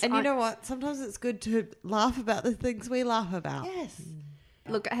 Guys, and you know what? Sometimes it's good to laugh about the things we laugh about. Yes.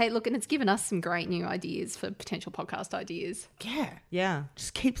 Look, and it's given us some great new ideas for potential podcast ideas. Yeah. Yeah.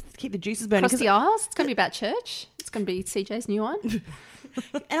 Just keep the juices burning. Across the aisles, it's going to be about church. It's going to be CJ's new one.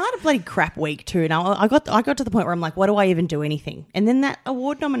 And I had a bloody crap week too. And I got to the point where I'm like, what do I even do anything? And then that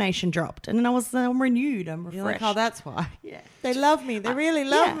award nomination dropped. And then I'm renewed. I'm refreshed. You're like, oh, that's why. Yeah. They love me. They really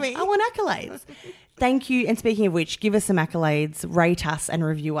love me. I want accolades. Thank you. And speaking of which, give us some accolades, rate us and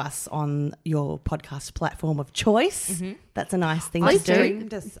review us on your podcast platform of choice. Mm-hmm. That's a nice thing to do.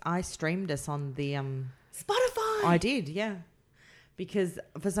 I streamed us on the Spotify. I did, yeah. Because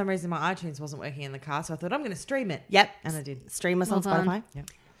for some reason my iTunes wasn't working in the car, so I thought I'm going to stream it. Yep. And I did. Stream us Well on done. Spotify. Yep.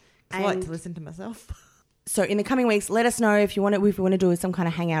 I like to listen to myself. So in the coming weeks, let us know if you want to do some kind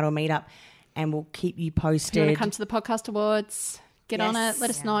of hangout or meetup, and we'll keep you If you posted. want to come to the podcast awards, get on Yes. it. Let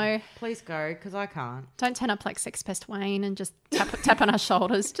us know. Please go, because I can't. Don't turn up like Sex Pest Wayne and just tap on our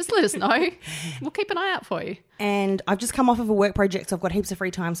shoulders. Just let us know. We'll keep an eye out for you. And I've just come off of a work project, so I've got heaps of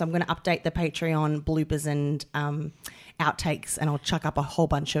free time, so I'm going to update the Patreon bloopers and outtakes, and I'll chuck up a whole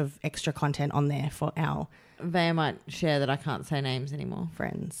bunch of extra content on there for our They might share that I can't say names anymore.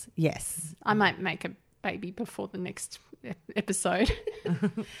 friends. Yes. I might make a baby before the next episode.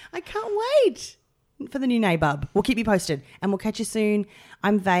 I can't wait for the new neighbor. We'll keep you posted, and we'll catch you soon.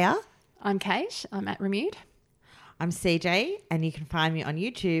 I'm Vaya. I'm Kate. I'm at Remude. I'm CJ, and you can find me on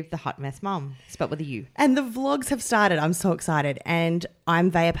YouTube, The Hot Mess Mom, spelled with a U. And the vlogs have started. I'm so excited. And I'm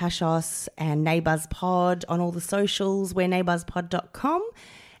Vaya Pashos and Neighbours Pod on all the socials. We're neighbourspod.com.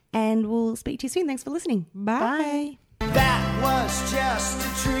 And we'll speak to you soon. Thanks for listening. Bye. That was just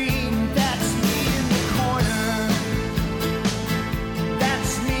a dream.